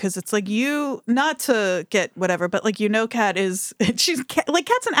crazy because it's like not to get whatever, but like, Kat is, Kat's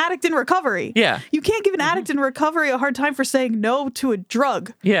an addict in recovery. Yeah. You can't give an addict in recovery a hard time for saying no to a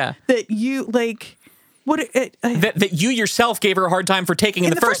drug Yeah. that you like. That you yourself gave her a hard time for taking in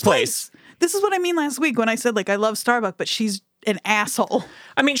the first place. This is what I mean last week when I said like I love Starbuck, but she's an asshole.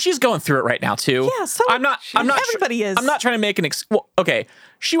 I mean, she's going through it right now too. Yeah, so I'm not. everybody is. I'm not trying to make well, okay,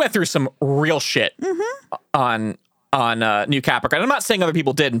 she went through some real shit on New Capricorn. I'm not saying other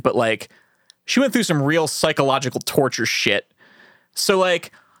people didn't, but like she went through some real psychological torture shit. So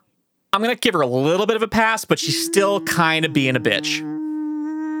like, I'm gonna give her a little bit of a pass, but she's still kind of being a bitch.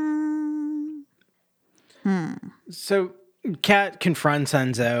 So Kat confronts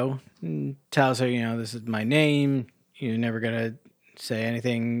Enzo and tells her, this is my name. You're never gonna say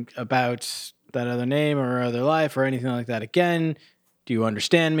anything about that other name or other life or anything like that again. Do you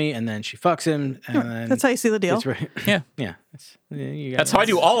understand me? And then she fucks him. And then That's how you see the deal. it's right. Yeah, Yeah. You got that's how I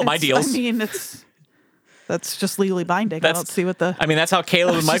do all of my deals. I mean, that's just legally binding. I That's- don't see what the. I mean, that's how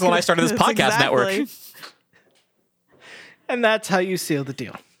Caleb and Michael and I started this That's podcast network. exactly. And that's how you seal the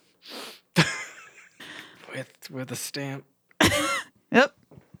deal. with a stamp. Yep.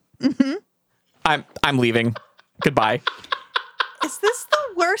 I'm leaving. Goodbye. Is this the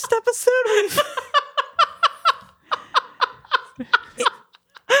worst episode we've?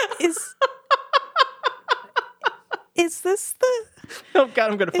 Is this the? Oh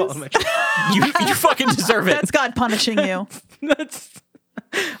God, I'm gonna fall on my chair. You fucking deserve it. That's God punishing you.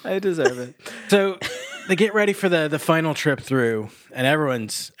 I deserve it. So they get ready for the final trip through, and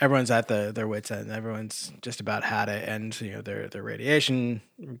everyone's at their wits' end. Everyone's just about had it, and their radiation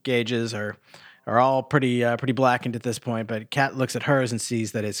gauges are all pretty blackened at this point. But Kat looks at hers and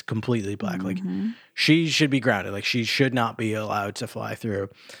sees that it's completely black. Like she should be grounded. Like she should not be allowed to fly through.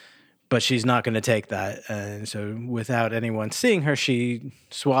 But she's not going to take that, and so without anyone seeing her, she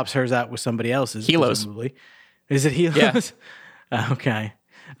swaps hers out with somebody else's. Helos. Presumably. Is it Helos? Yeah. Okay.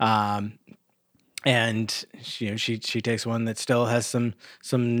 And she takes one that still has some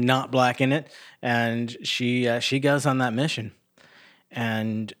not black in it, and she goes on that mission.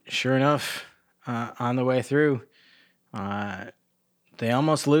 And sure enough, on the way through, they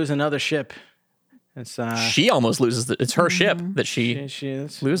almost lose another ship. It's She almost loses. It's her ship that she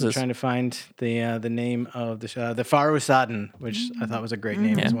is loses. I'm trying to find the name of the Farusaden, which I thought was a great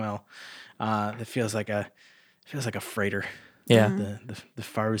name as well. It feels like a freighter. Yeah. The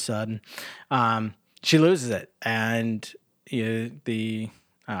Farusaden. She loses it, and the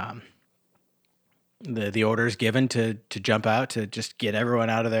order is given to jump out, to just get everyone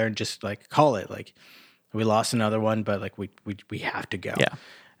out of there and just like call it. Like we lost another one, but like we have to go. Yeah.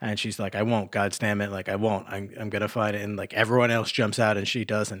 And she's like, I won't, God damn it. Like, I won't, I'm going to find it. And like everyone else jumps out and she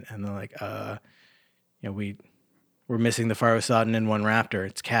doesn't. And they're like, we're missing the Farusaden and one raptor.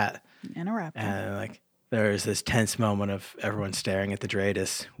 It's Kat. And a raptor. And like, there's this tense moment of everyone staring at the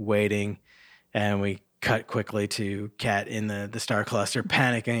Dreadis, waiting. And we cut quickly to Kat in the star cluster,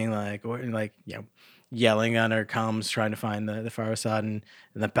 panicking, yelling on her comms, trying to find the Farusaden. And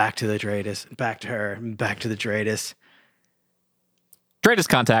then back to the Dreadis, back to her, and back to the Dreadis. Greatest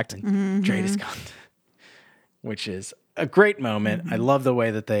contact. Dreadis contact, which is a great moment. I love the way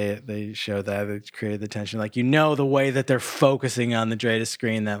that they show that. It's created the tension. Like, the way that they're focusing on the Dreadis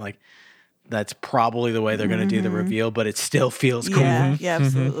screen, that like that's probably the way they're going to do the reveal, but it still feels cool. Yeah,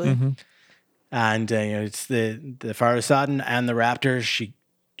 absolutely. And it's the Farusaden and the Raptors.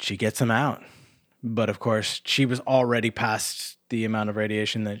 She gets them out, but of course she was already past the amount of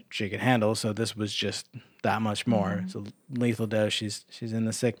radiation that she could handle. So this was just that much more. It's a lethal dose. She's in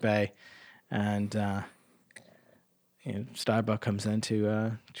the sick bay, and Starbuck comes in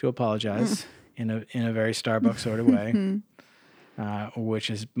to apologize in a very Starbuck sort of way, which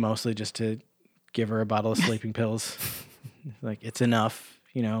is mostly just to give her a bottle of sleeping pills. Like, it's enough,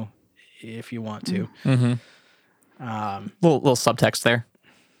 if you want to. Little subtext there.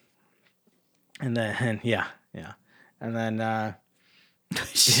 And then, and then the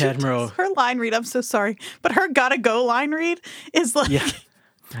Admiral. Her line read, I'm so sorry, but her gotta go line read is like,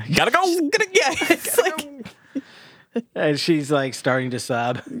 Gotta go. it's like, And she's like starting to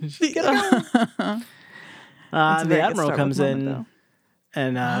sob. a The very good Admiral Starbuck comes moment, in though.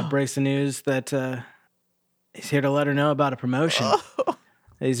 and breaks the news that he's here to let her know about a promotion.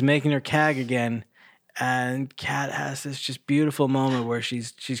 He's making her CAG again. And Kat has this just beautiful moment where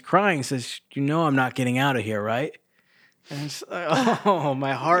she's crying, says, I'm not getting out of here, right? And it's like, oh,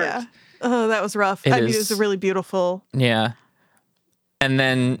 my heart. Yeah. Oh, that was rough. It It is. was a really beautiful. Yeah. And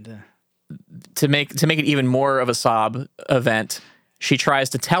then to make it even more of a sob event, she tries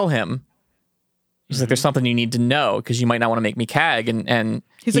to tell him. She's like, "There's something you need to know because you might not want to make me CAG." And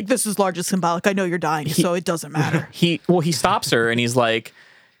He's like, this is largely symbolic. I know you're dying, so it doesn't matter. he stops her and he's like,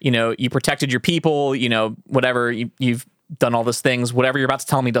 you protected your people, whatever, you've done all these things. Whatever you're about to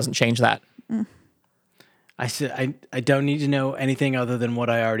tell me doesn't change that. I said, I don't need to know anything other than what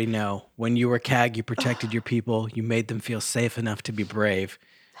I already know. When you were CAG, you protected your people. You made them feel safe enough to be brave.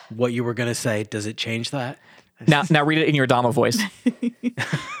 What you were going to say, does it change that? Now read it in your Adama voice.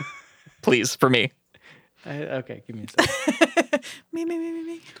 Please, for me. Okay, give me a second.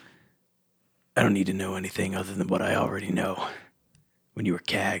 Me. I don't need to know anything other than what I already know. When you were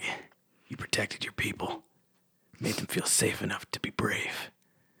CAG, you protected your people. Made them feel safe enough to be brave.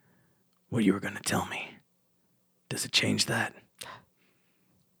 What you were going to tell me, does it change that?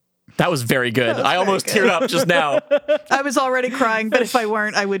 That was very good. I almost teared up just now. I was already crying, but if I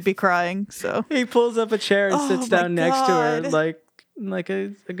weren't, I would be crying. So He pulls up a chair and sits my down next to her God. like a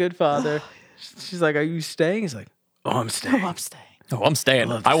good father. She's like, "Are you staying?" He's like, "Oh, I'm staying." I'm staying. Oh, I'm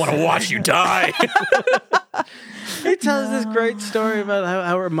staying. I want to watch you die. He tells this great story about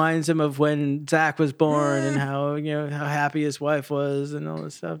how it reminds him of when Zach was born and how how happy his wife was and all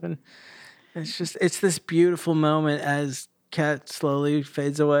this stuff. And it's this beautiful moment as Kat slowly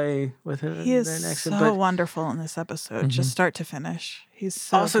fades away with him. He is their next so wonderful in this episode, just start to finish. He's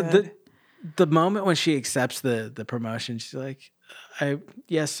so also good. the moment when she accepts the promotion, she's like,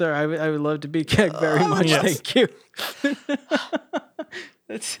 yes, sir, I would love to be Keg very much. yes. Thank you.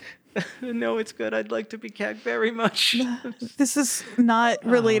 No, it's good. I'd like to be Keg very much. This is not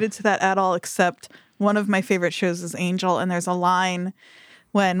related to that at all, except one of my favorite shows is Angel, and there's a line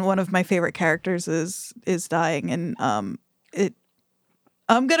when one of my favorite characters is dying, and I'm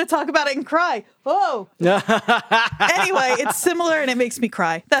gonna talk about it and cry. Whoa. Anyway, it's similar and it makes me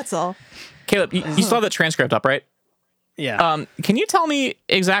cry. That's all. Caleb, you still have the transcript up, right? Yeah. Can you tell me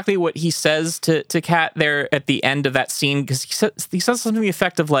exactly what he says to Kat there at the end of that scene? Because he says something to the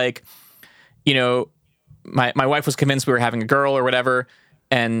effect of like, my wife was convinced we were having a girl or whatever.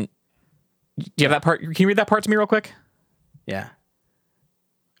 And do you have that part? Can you read that part to me real quick? Yeah.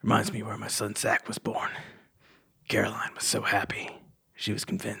 Reminds me where my son Zach was born. Caroline was so happy. She was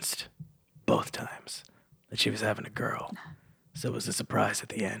convinced, both times, that she was having a girl. So it was a surprise at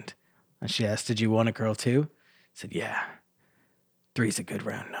the end. And she asked, "Did you want a girl too?" I said, "Yeah. 3's a good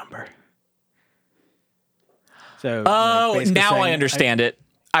round number." So, basically now saying, I understand it.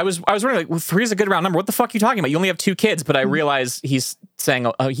 I was wondering, like, well, 3 is a good round number. What the fuck are you talking about? You only have 2 kids, but I realize he's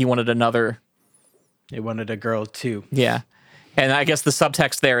saying he wanted another. They wanted a girl too. Yeah. And I guess the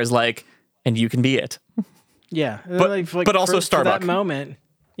subtext there is like, and you can be it. Yeah. But also for that Starbuck. moment.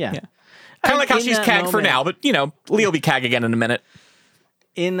 Yeah. Kind of like how in she's that CAG for moment- now, but, Lee will be CAG again in a minute.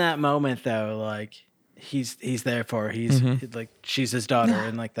 In that moment though, like he's there for her. He's like, she's his daughter,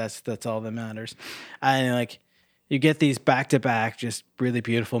 and like that's all that matters. And like you get these back to back just really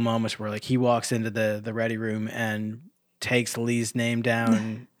beautiful moments where like he walks into the ready room and takes Lee's name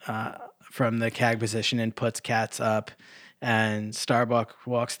down from the CAG position and puts Kat's up, and Starbuck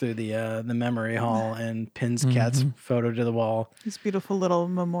walks through the memory hall and pins Kat's photo to the wall. These beautiful little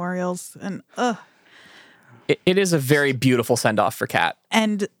memorials, and It is a very beautiful send off for Kat.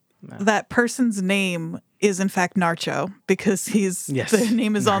 and that person's name is in fact Narcho because Yes, the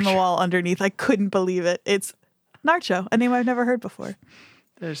name is on the Narcho. wall underneath. I couldn't believe it. It's Narcho, a name I've never heard before.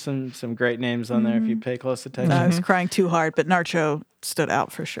 There's some great names on there if you pay close attention. I was crying too hard, but Narcho stood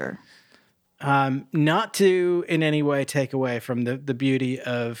out for sure. Not to in any way take away from the beauty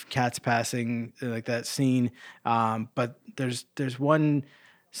of Kat's passing, like that scene. But there's one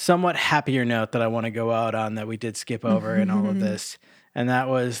somewhat happier note that I want to go out on that we did skip over in all of this. And that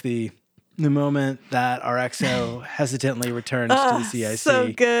was the the moment that RXO hesitantly returns to the CIC.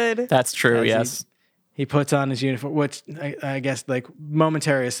 So good. That's true. As Yes. He puts on his uniform, which I guess, like,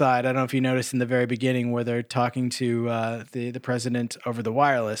 momentary aside, I don't know if you noticed in the very beginning where they're talking to the president over the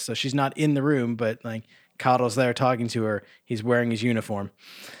wireless. So she's not in the room, but like Cottle's there talking to her. He's wearing his uniform.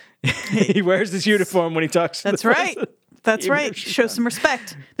 He wears his uniform when he talks to That's the right. president. That's Even right. if she's Show not. some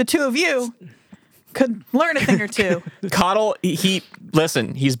respect. The two of you could learn a thing or two. Cottle, he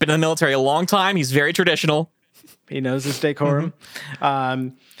listen, he's been in the military a long time. He's very traditional. He knows his decorum.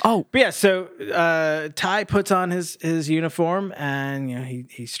 Oh, But yeah, so Ty puts on his uniform, and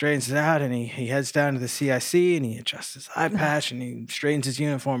he straightens it out, and he heads down to the CIC, and he adjusts his eye patch, and he straightens his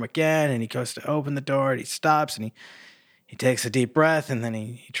uniform again, and he goes to open the door, and he stops, and he takes a deep breath, and then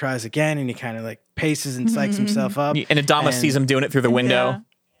he tries again, and he kind of like paces and psychs himself up. and Adama sees him doing it through the window.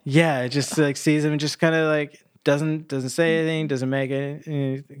 Yeah, just like sees him and just kind of like doesn't say anything, doesn't make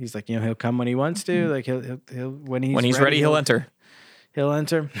it. He's like, he'll come when he wants to. Like he'll when he's Ready, he'll enter. He'll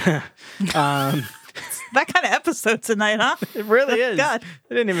enter. That kind of episode tonight, huh? It really is. God.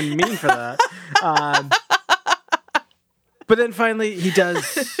 I didn't even mean for that. But then finally he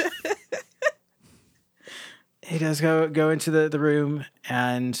does. He does go into the room,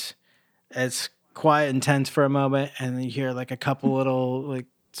 and it's quiet and tense for a moment, and then you hear like a couple little like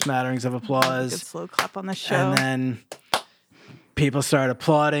smatterings of Good applause, slow clap on the show. and then people start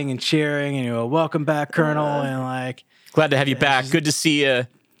applauding and cheering, and you go, "Welcome back, Colonel!" And like, Glad to have you back. Good to see you.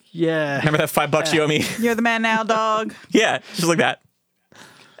 yeah, Remember that $5 you owe me? You're the man now, dog. Yeah, just like that.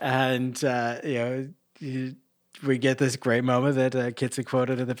 and we get this great moment that Kitsa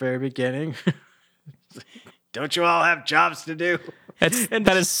quoted at the very beginning. Don't you all have jobs to do?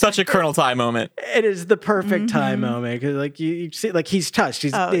 That is such a Colonel Ty moment. It is the perfect time moment, because like you see, like he's touched.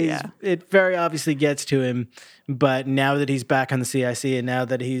 Yeah. It very obviously gets to him, but now that he's back on the CIC, and now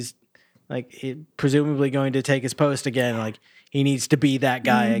that he's like presumably going to take his post again, like he needs to be that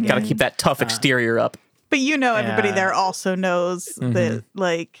guy again. Got to keep that tough exterior up. But everybody Yeah. there also knows that,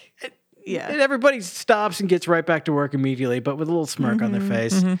 like, yeah. And everybody stops and gets right back to work immediately, but with a little smirk on their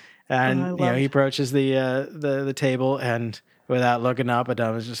face. And Oh, I he approaches the table, and without looking up,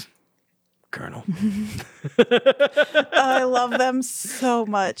 Adam is just, Colonel. I love them so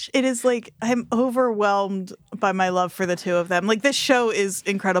much. It is like I'm overwhelmed by my love for the two of them. Like, this show is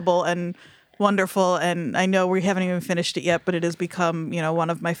incredible and wonderful, and I know we haven't even finished it yet, but it has become, one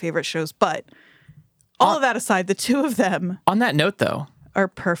of my favorite shows. But all of that aside, the two of them On that note, though, are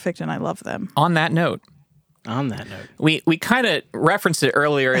perfect, and I love them. on that note, On that note. we kind of referenced it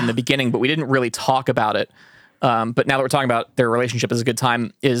earlier in the beginning, but we didn't really talk about it. But now that we're talking about their relationship is a good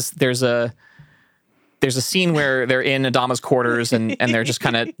time, there's a scene where they're in Adama's quarters and they're just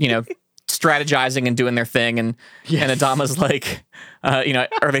kind of, strategizing and doing their thing. And Adama's like, are they,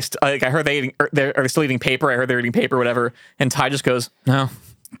 I heard are they still eating paper? I heard they're eating paper, whatever. And Ty just goes, no,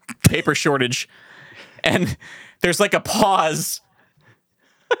 paper shortage. And there's like a pause.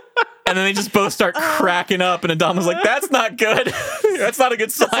 And then they just both start cracking up, and Adama's like, "That's not good. That's not a good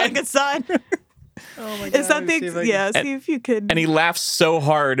sign." That's a good sign. Oh my God. Is that see if you could. And he laughs so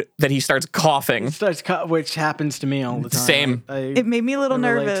hard that he starts coughing. Which happens to me all the time. Same. It made me a little I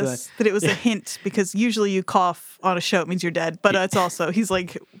relate to nervous that it was a hint, because usually you cough on a show, it means you're dead. But it's also, he's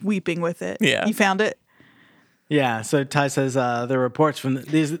like weeping with it. Yeah. You found it? Yeah, so Ty says the reports from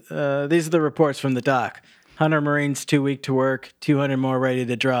these are the reports from the dock. 100 Marines too weak to work, 200 more ready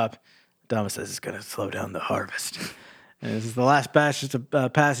to drop. Adama says it's going to slow down the harvest. And this is the last batch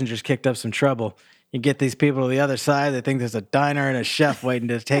of passengers kicked up some trouble. You get these people to the other side, they think there's a diner and a chef waiting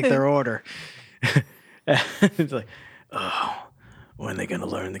to take their order. It's like, oh, when are they going to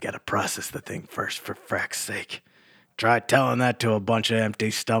learn they got to process the thing first, for frack's sake? Try telling that to a bunch of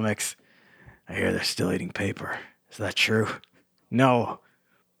empty stomachs. I hear they're still eating paper. Is that true? No.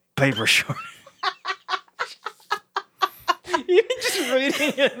 Paper short. You're just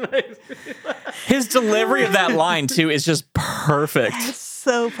reading it. His delivery of that line too is just perfect.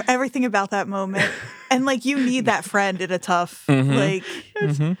 So everything about that moment. And like, you need that friend in a tough, like,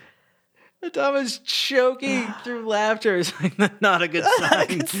 Adama's choking through laughter. It's like, not a good sign.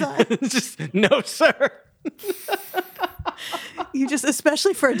 good sign. It's just, no, sir. you just,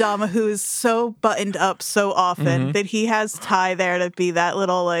 especially for Adama, who is so buttoned up so often, that he has Ty there to be that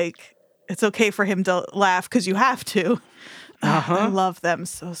little, like, it's okay for him to laugh because you have to. I love them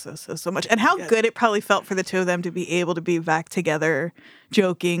so much. And how good it probably felt for the two of them to be able to be back together,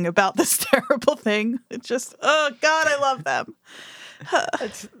 joking about this terrible thing. It's just, oh God, I love them.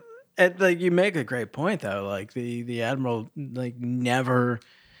 And, like, you make a great point, though. Like, the Admiral, like, never,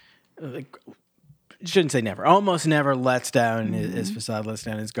 like, shouldn't say never, almost never lets down his facade, lets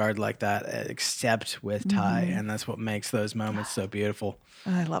down his guard like that, except with Ty, and that's what makes those moments so beautiful.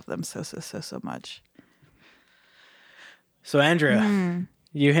 I love them so much. So, Andrea,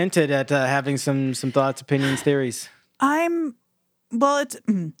 you hinted at having some thoughts, opinions, theories.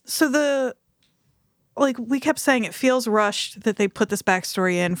 We kept saying it feels rushed that they put this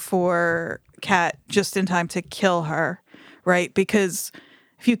backstory in for Kat just in time to kill her, right? Because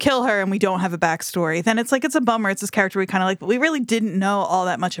if you kill her and we don't have a backstory, then it's a bummer. It's this character we kind of like, but we really didn't know all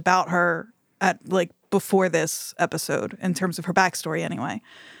that much about her before this episode in terms of her backstory anyway.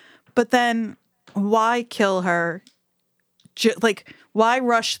 But then why kill her? Why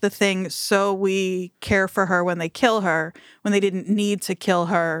rush the thing so we care for her when they kill her when they didn't need to kill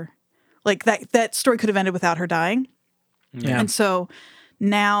her? Like that story could have ended without her dying. Yeah. And so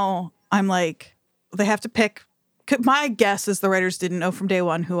now I'm like, they have to pick. My guess is the writers didn't know from day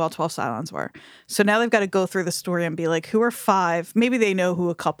one who all 12 Cylons were. So now they've got to go through the story and be like, who are 5? Maybe they know who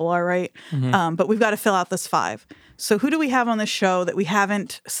a couple are, right? But we've got to fill out this 5. So who do we have on the show that we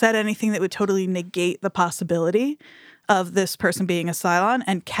haven't said anything that would totally negate the possibility of this person being a Cylon?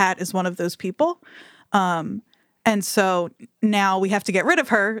 And Kat is one of those people. And so now we have to get rid of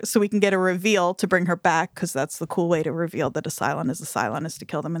her so we can get a reveal to bring her back, because that's the cool way to reveal that a Cylon is to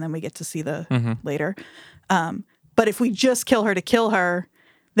kill them, and then we get to see the later. But if we just kill her,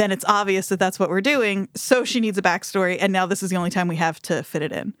 then it's obvious that that's what we're doing. So she needs a backstory, and now this is the only time we have to fit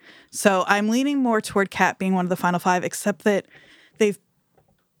it in. So I'm leaning more toward Kat being one of the final 5, except that they've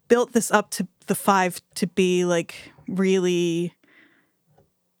built this up to the 5 to be really...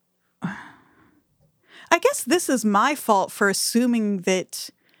 I guess this is my fault for assuming that,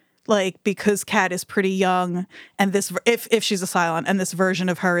 because Kat is pretty young, and this, if she's a Cylon, and this version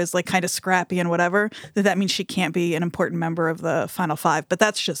of her is kind of scrappy and whatever, that means she can't be an important member of the final 5. But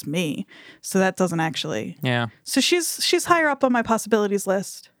that's just me, so that doesn't actually. Yeah. So she's higher up on my possibilities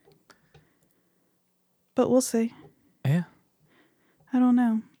list, but we'll see. Yeah. I don't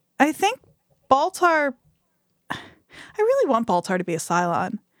know. I think Baltar. I really want Baltar to be a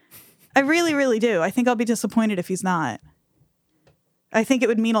Cylon. I really, really do. I think I'll be disappointed if he's not. I think it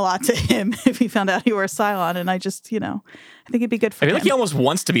would mean a lot to him if he found out he were a Cylon, and I just, I think it'd be good for him. I feel like he almost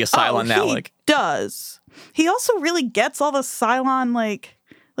wants to be a Cylon now. He does. He also really gets all the Cylon,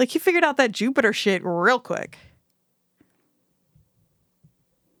 he figured out that Jupiter shit real quick.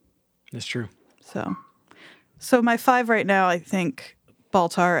 That's true. So my 5 right now, I think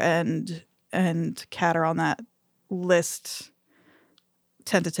Baltar and Kat are on that list.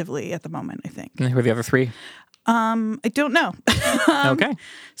 Tentatively at the moment, I think. And who are the other 3? I don't know. Okay.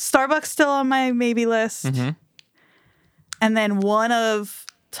 Starbuck's still on my maybe list. And then one of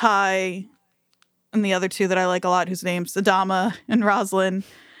Ty and the other 2 that I like a lot, whose names Adama and Roslyn.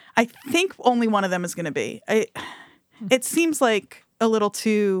 I think only one of them is going to be. It seems like a little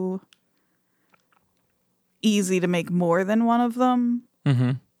too easy to make more than one of them.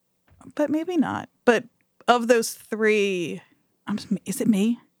 But maybe not. But of those 3... is it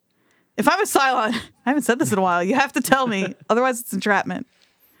me? If I'm a Cylon, I haven't said this in a while. You have to tell me. Otherwise, it's entrapment.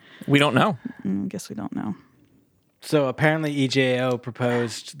 We don't know. I guess we don't know. So apparently EJO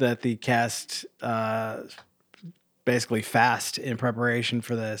proposed that the cast basically fast in preparation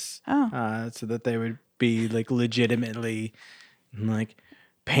for this. So that they would be legitimately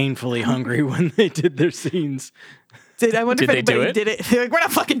painfully hungry when they did their scenes. I wonder if Did they do anybody did it. They're like, we're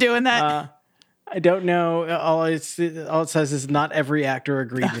not fucking doing that. I don't know. All it says is not every actor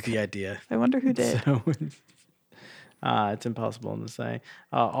agreed with the idea. I wonder who did. So it's impossible to say.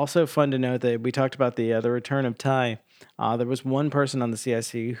 Also fun to note that we talked about the return of Ty. There was one person on the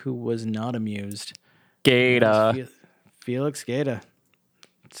CIC who was not amused. Gaeta. Felix Gaeta.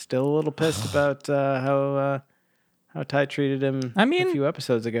 Still a little pissed about how Ty treated him a few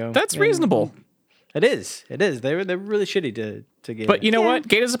episodes ago. That's reasonable. It is. They're really shitty to Gaeta. But you know what?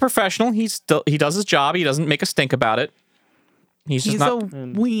 Gaeta's a professional. He does his job. He doesn't make a stink about it. He's just not a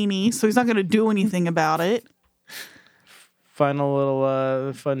weenie, so he's not going to do anything about it. Final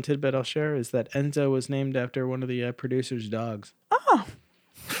little fun tidbit I'll share is that Enzo was named after one of the producer's dogs. Oh.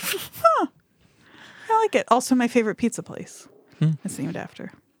 I like it. Also, my favorite pizza place. It's named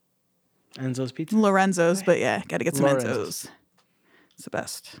after Enzo's Pizza? Lorenzo's, but yeah, got to get some Lorenzo's. Enzo's. It's the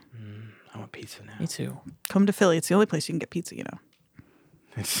best. I want pizza now. Me too. Come to Philly. It's the only place you can get pizza,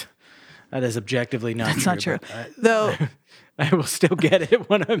 That is objectively not That's true. not true. Though I will still get it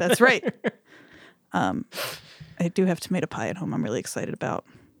when I'm That's there. right. I do have tomato pie at home I'm really excited about.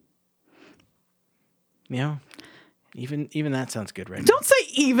 Even that sounds good right Don't say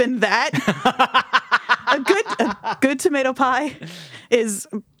even that. a good tomato pie is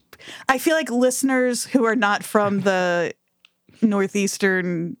I feel like listeners who are not from the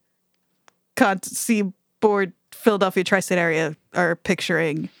northeastern seaboard, Philadelphia tri-state area are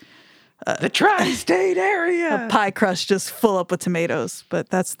picturing The tri-state area. a pie crust just full up with tomatoes, but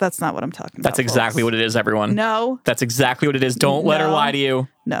that's not what I'm talking about. That's exactly what it is, everyone. No, That's exactly what it is. Don't let her No. line to you.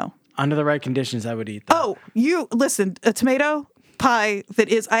 no. Under the right conditions, I would eat that. Oh, you listen, a tomato pie that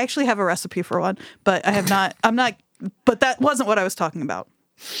is, I actually have a recipe for one, but but that wasn't what I was talking about.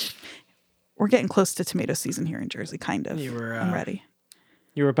 We're getting close to tomato season here in Jersey, kind of. I'm ready.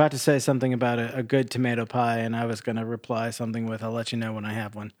 You were about to say something about a good tomato pie, and I was going to reply something with, I'll let you know when I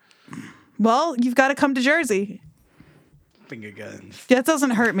have one. Well, you've got to come to Jersey. Finger guns. That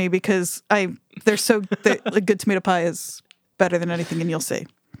doesn't hurt me because a good tomato pie is better than anything, and you'll see.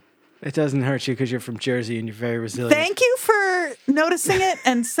 It doesn't hurt you because you're from Jersey and you're very resilient. Thank you for noticing it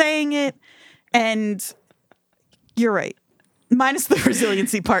and saying it, and you're right. Minus the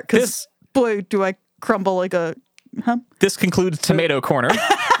resiliency part, because boy, do I crumble like a... This concludes Tomato Corner.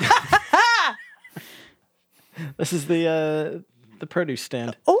 This is the produce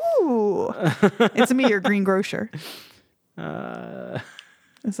stand. Ooh, it's me, your green grocer.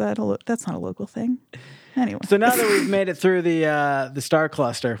 Is that that's not a local thing? Anyway, So now that we've made it through the star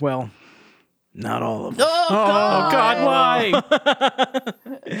cluster, well, not all of them. Oh, God, why?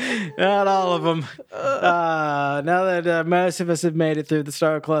 Not all of them. Now that most of us have made it through the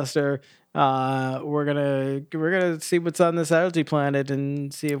star cluster, we're gonna see what's on this algae planet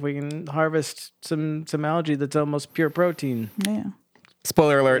and see if we can harvest some algae that's almost pure protein. yeah.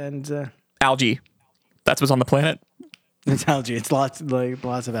 Spoiler alert. And Algae. That's what's on the planet. it's algae. It's lots of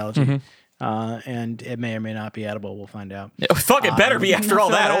algae. And it may or may not be edible. We'll find out. Fuck, it better be after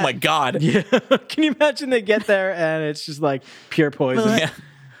all that. Oh, my God. Yeah. Can you imagine they get there and it's just like pure poison? Yeah.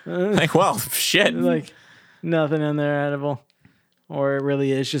 Like, well, shit. Like nothing in there edible. Or it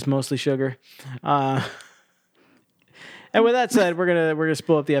really is just mostly sugar. And with that said, we're gonna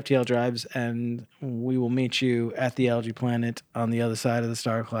spool up the FTL drives and we will meet you at the algae planet on the other side of the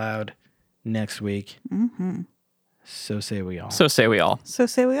star cloud next week. Mm-hmm. So say we all. So say we all. So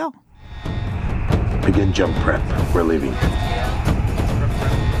say we all. Begin jump prep. We're leaving.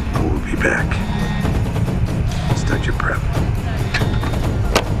 We'll be back. Start your prep.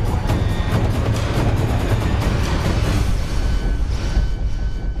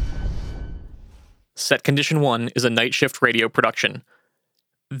 Set Condition 1 is a Night Shift Radio production.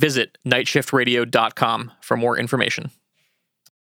 Visit nightshiftradio.com for more information.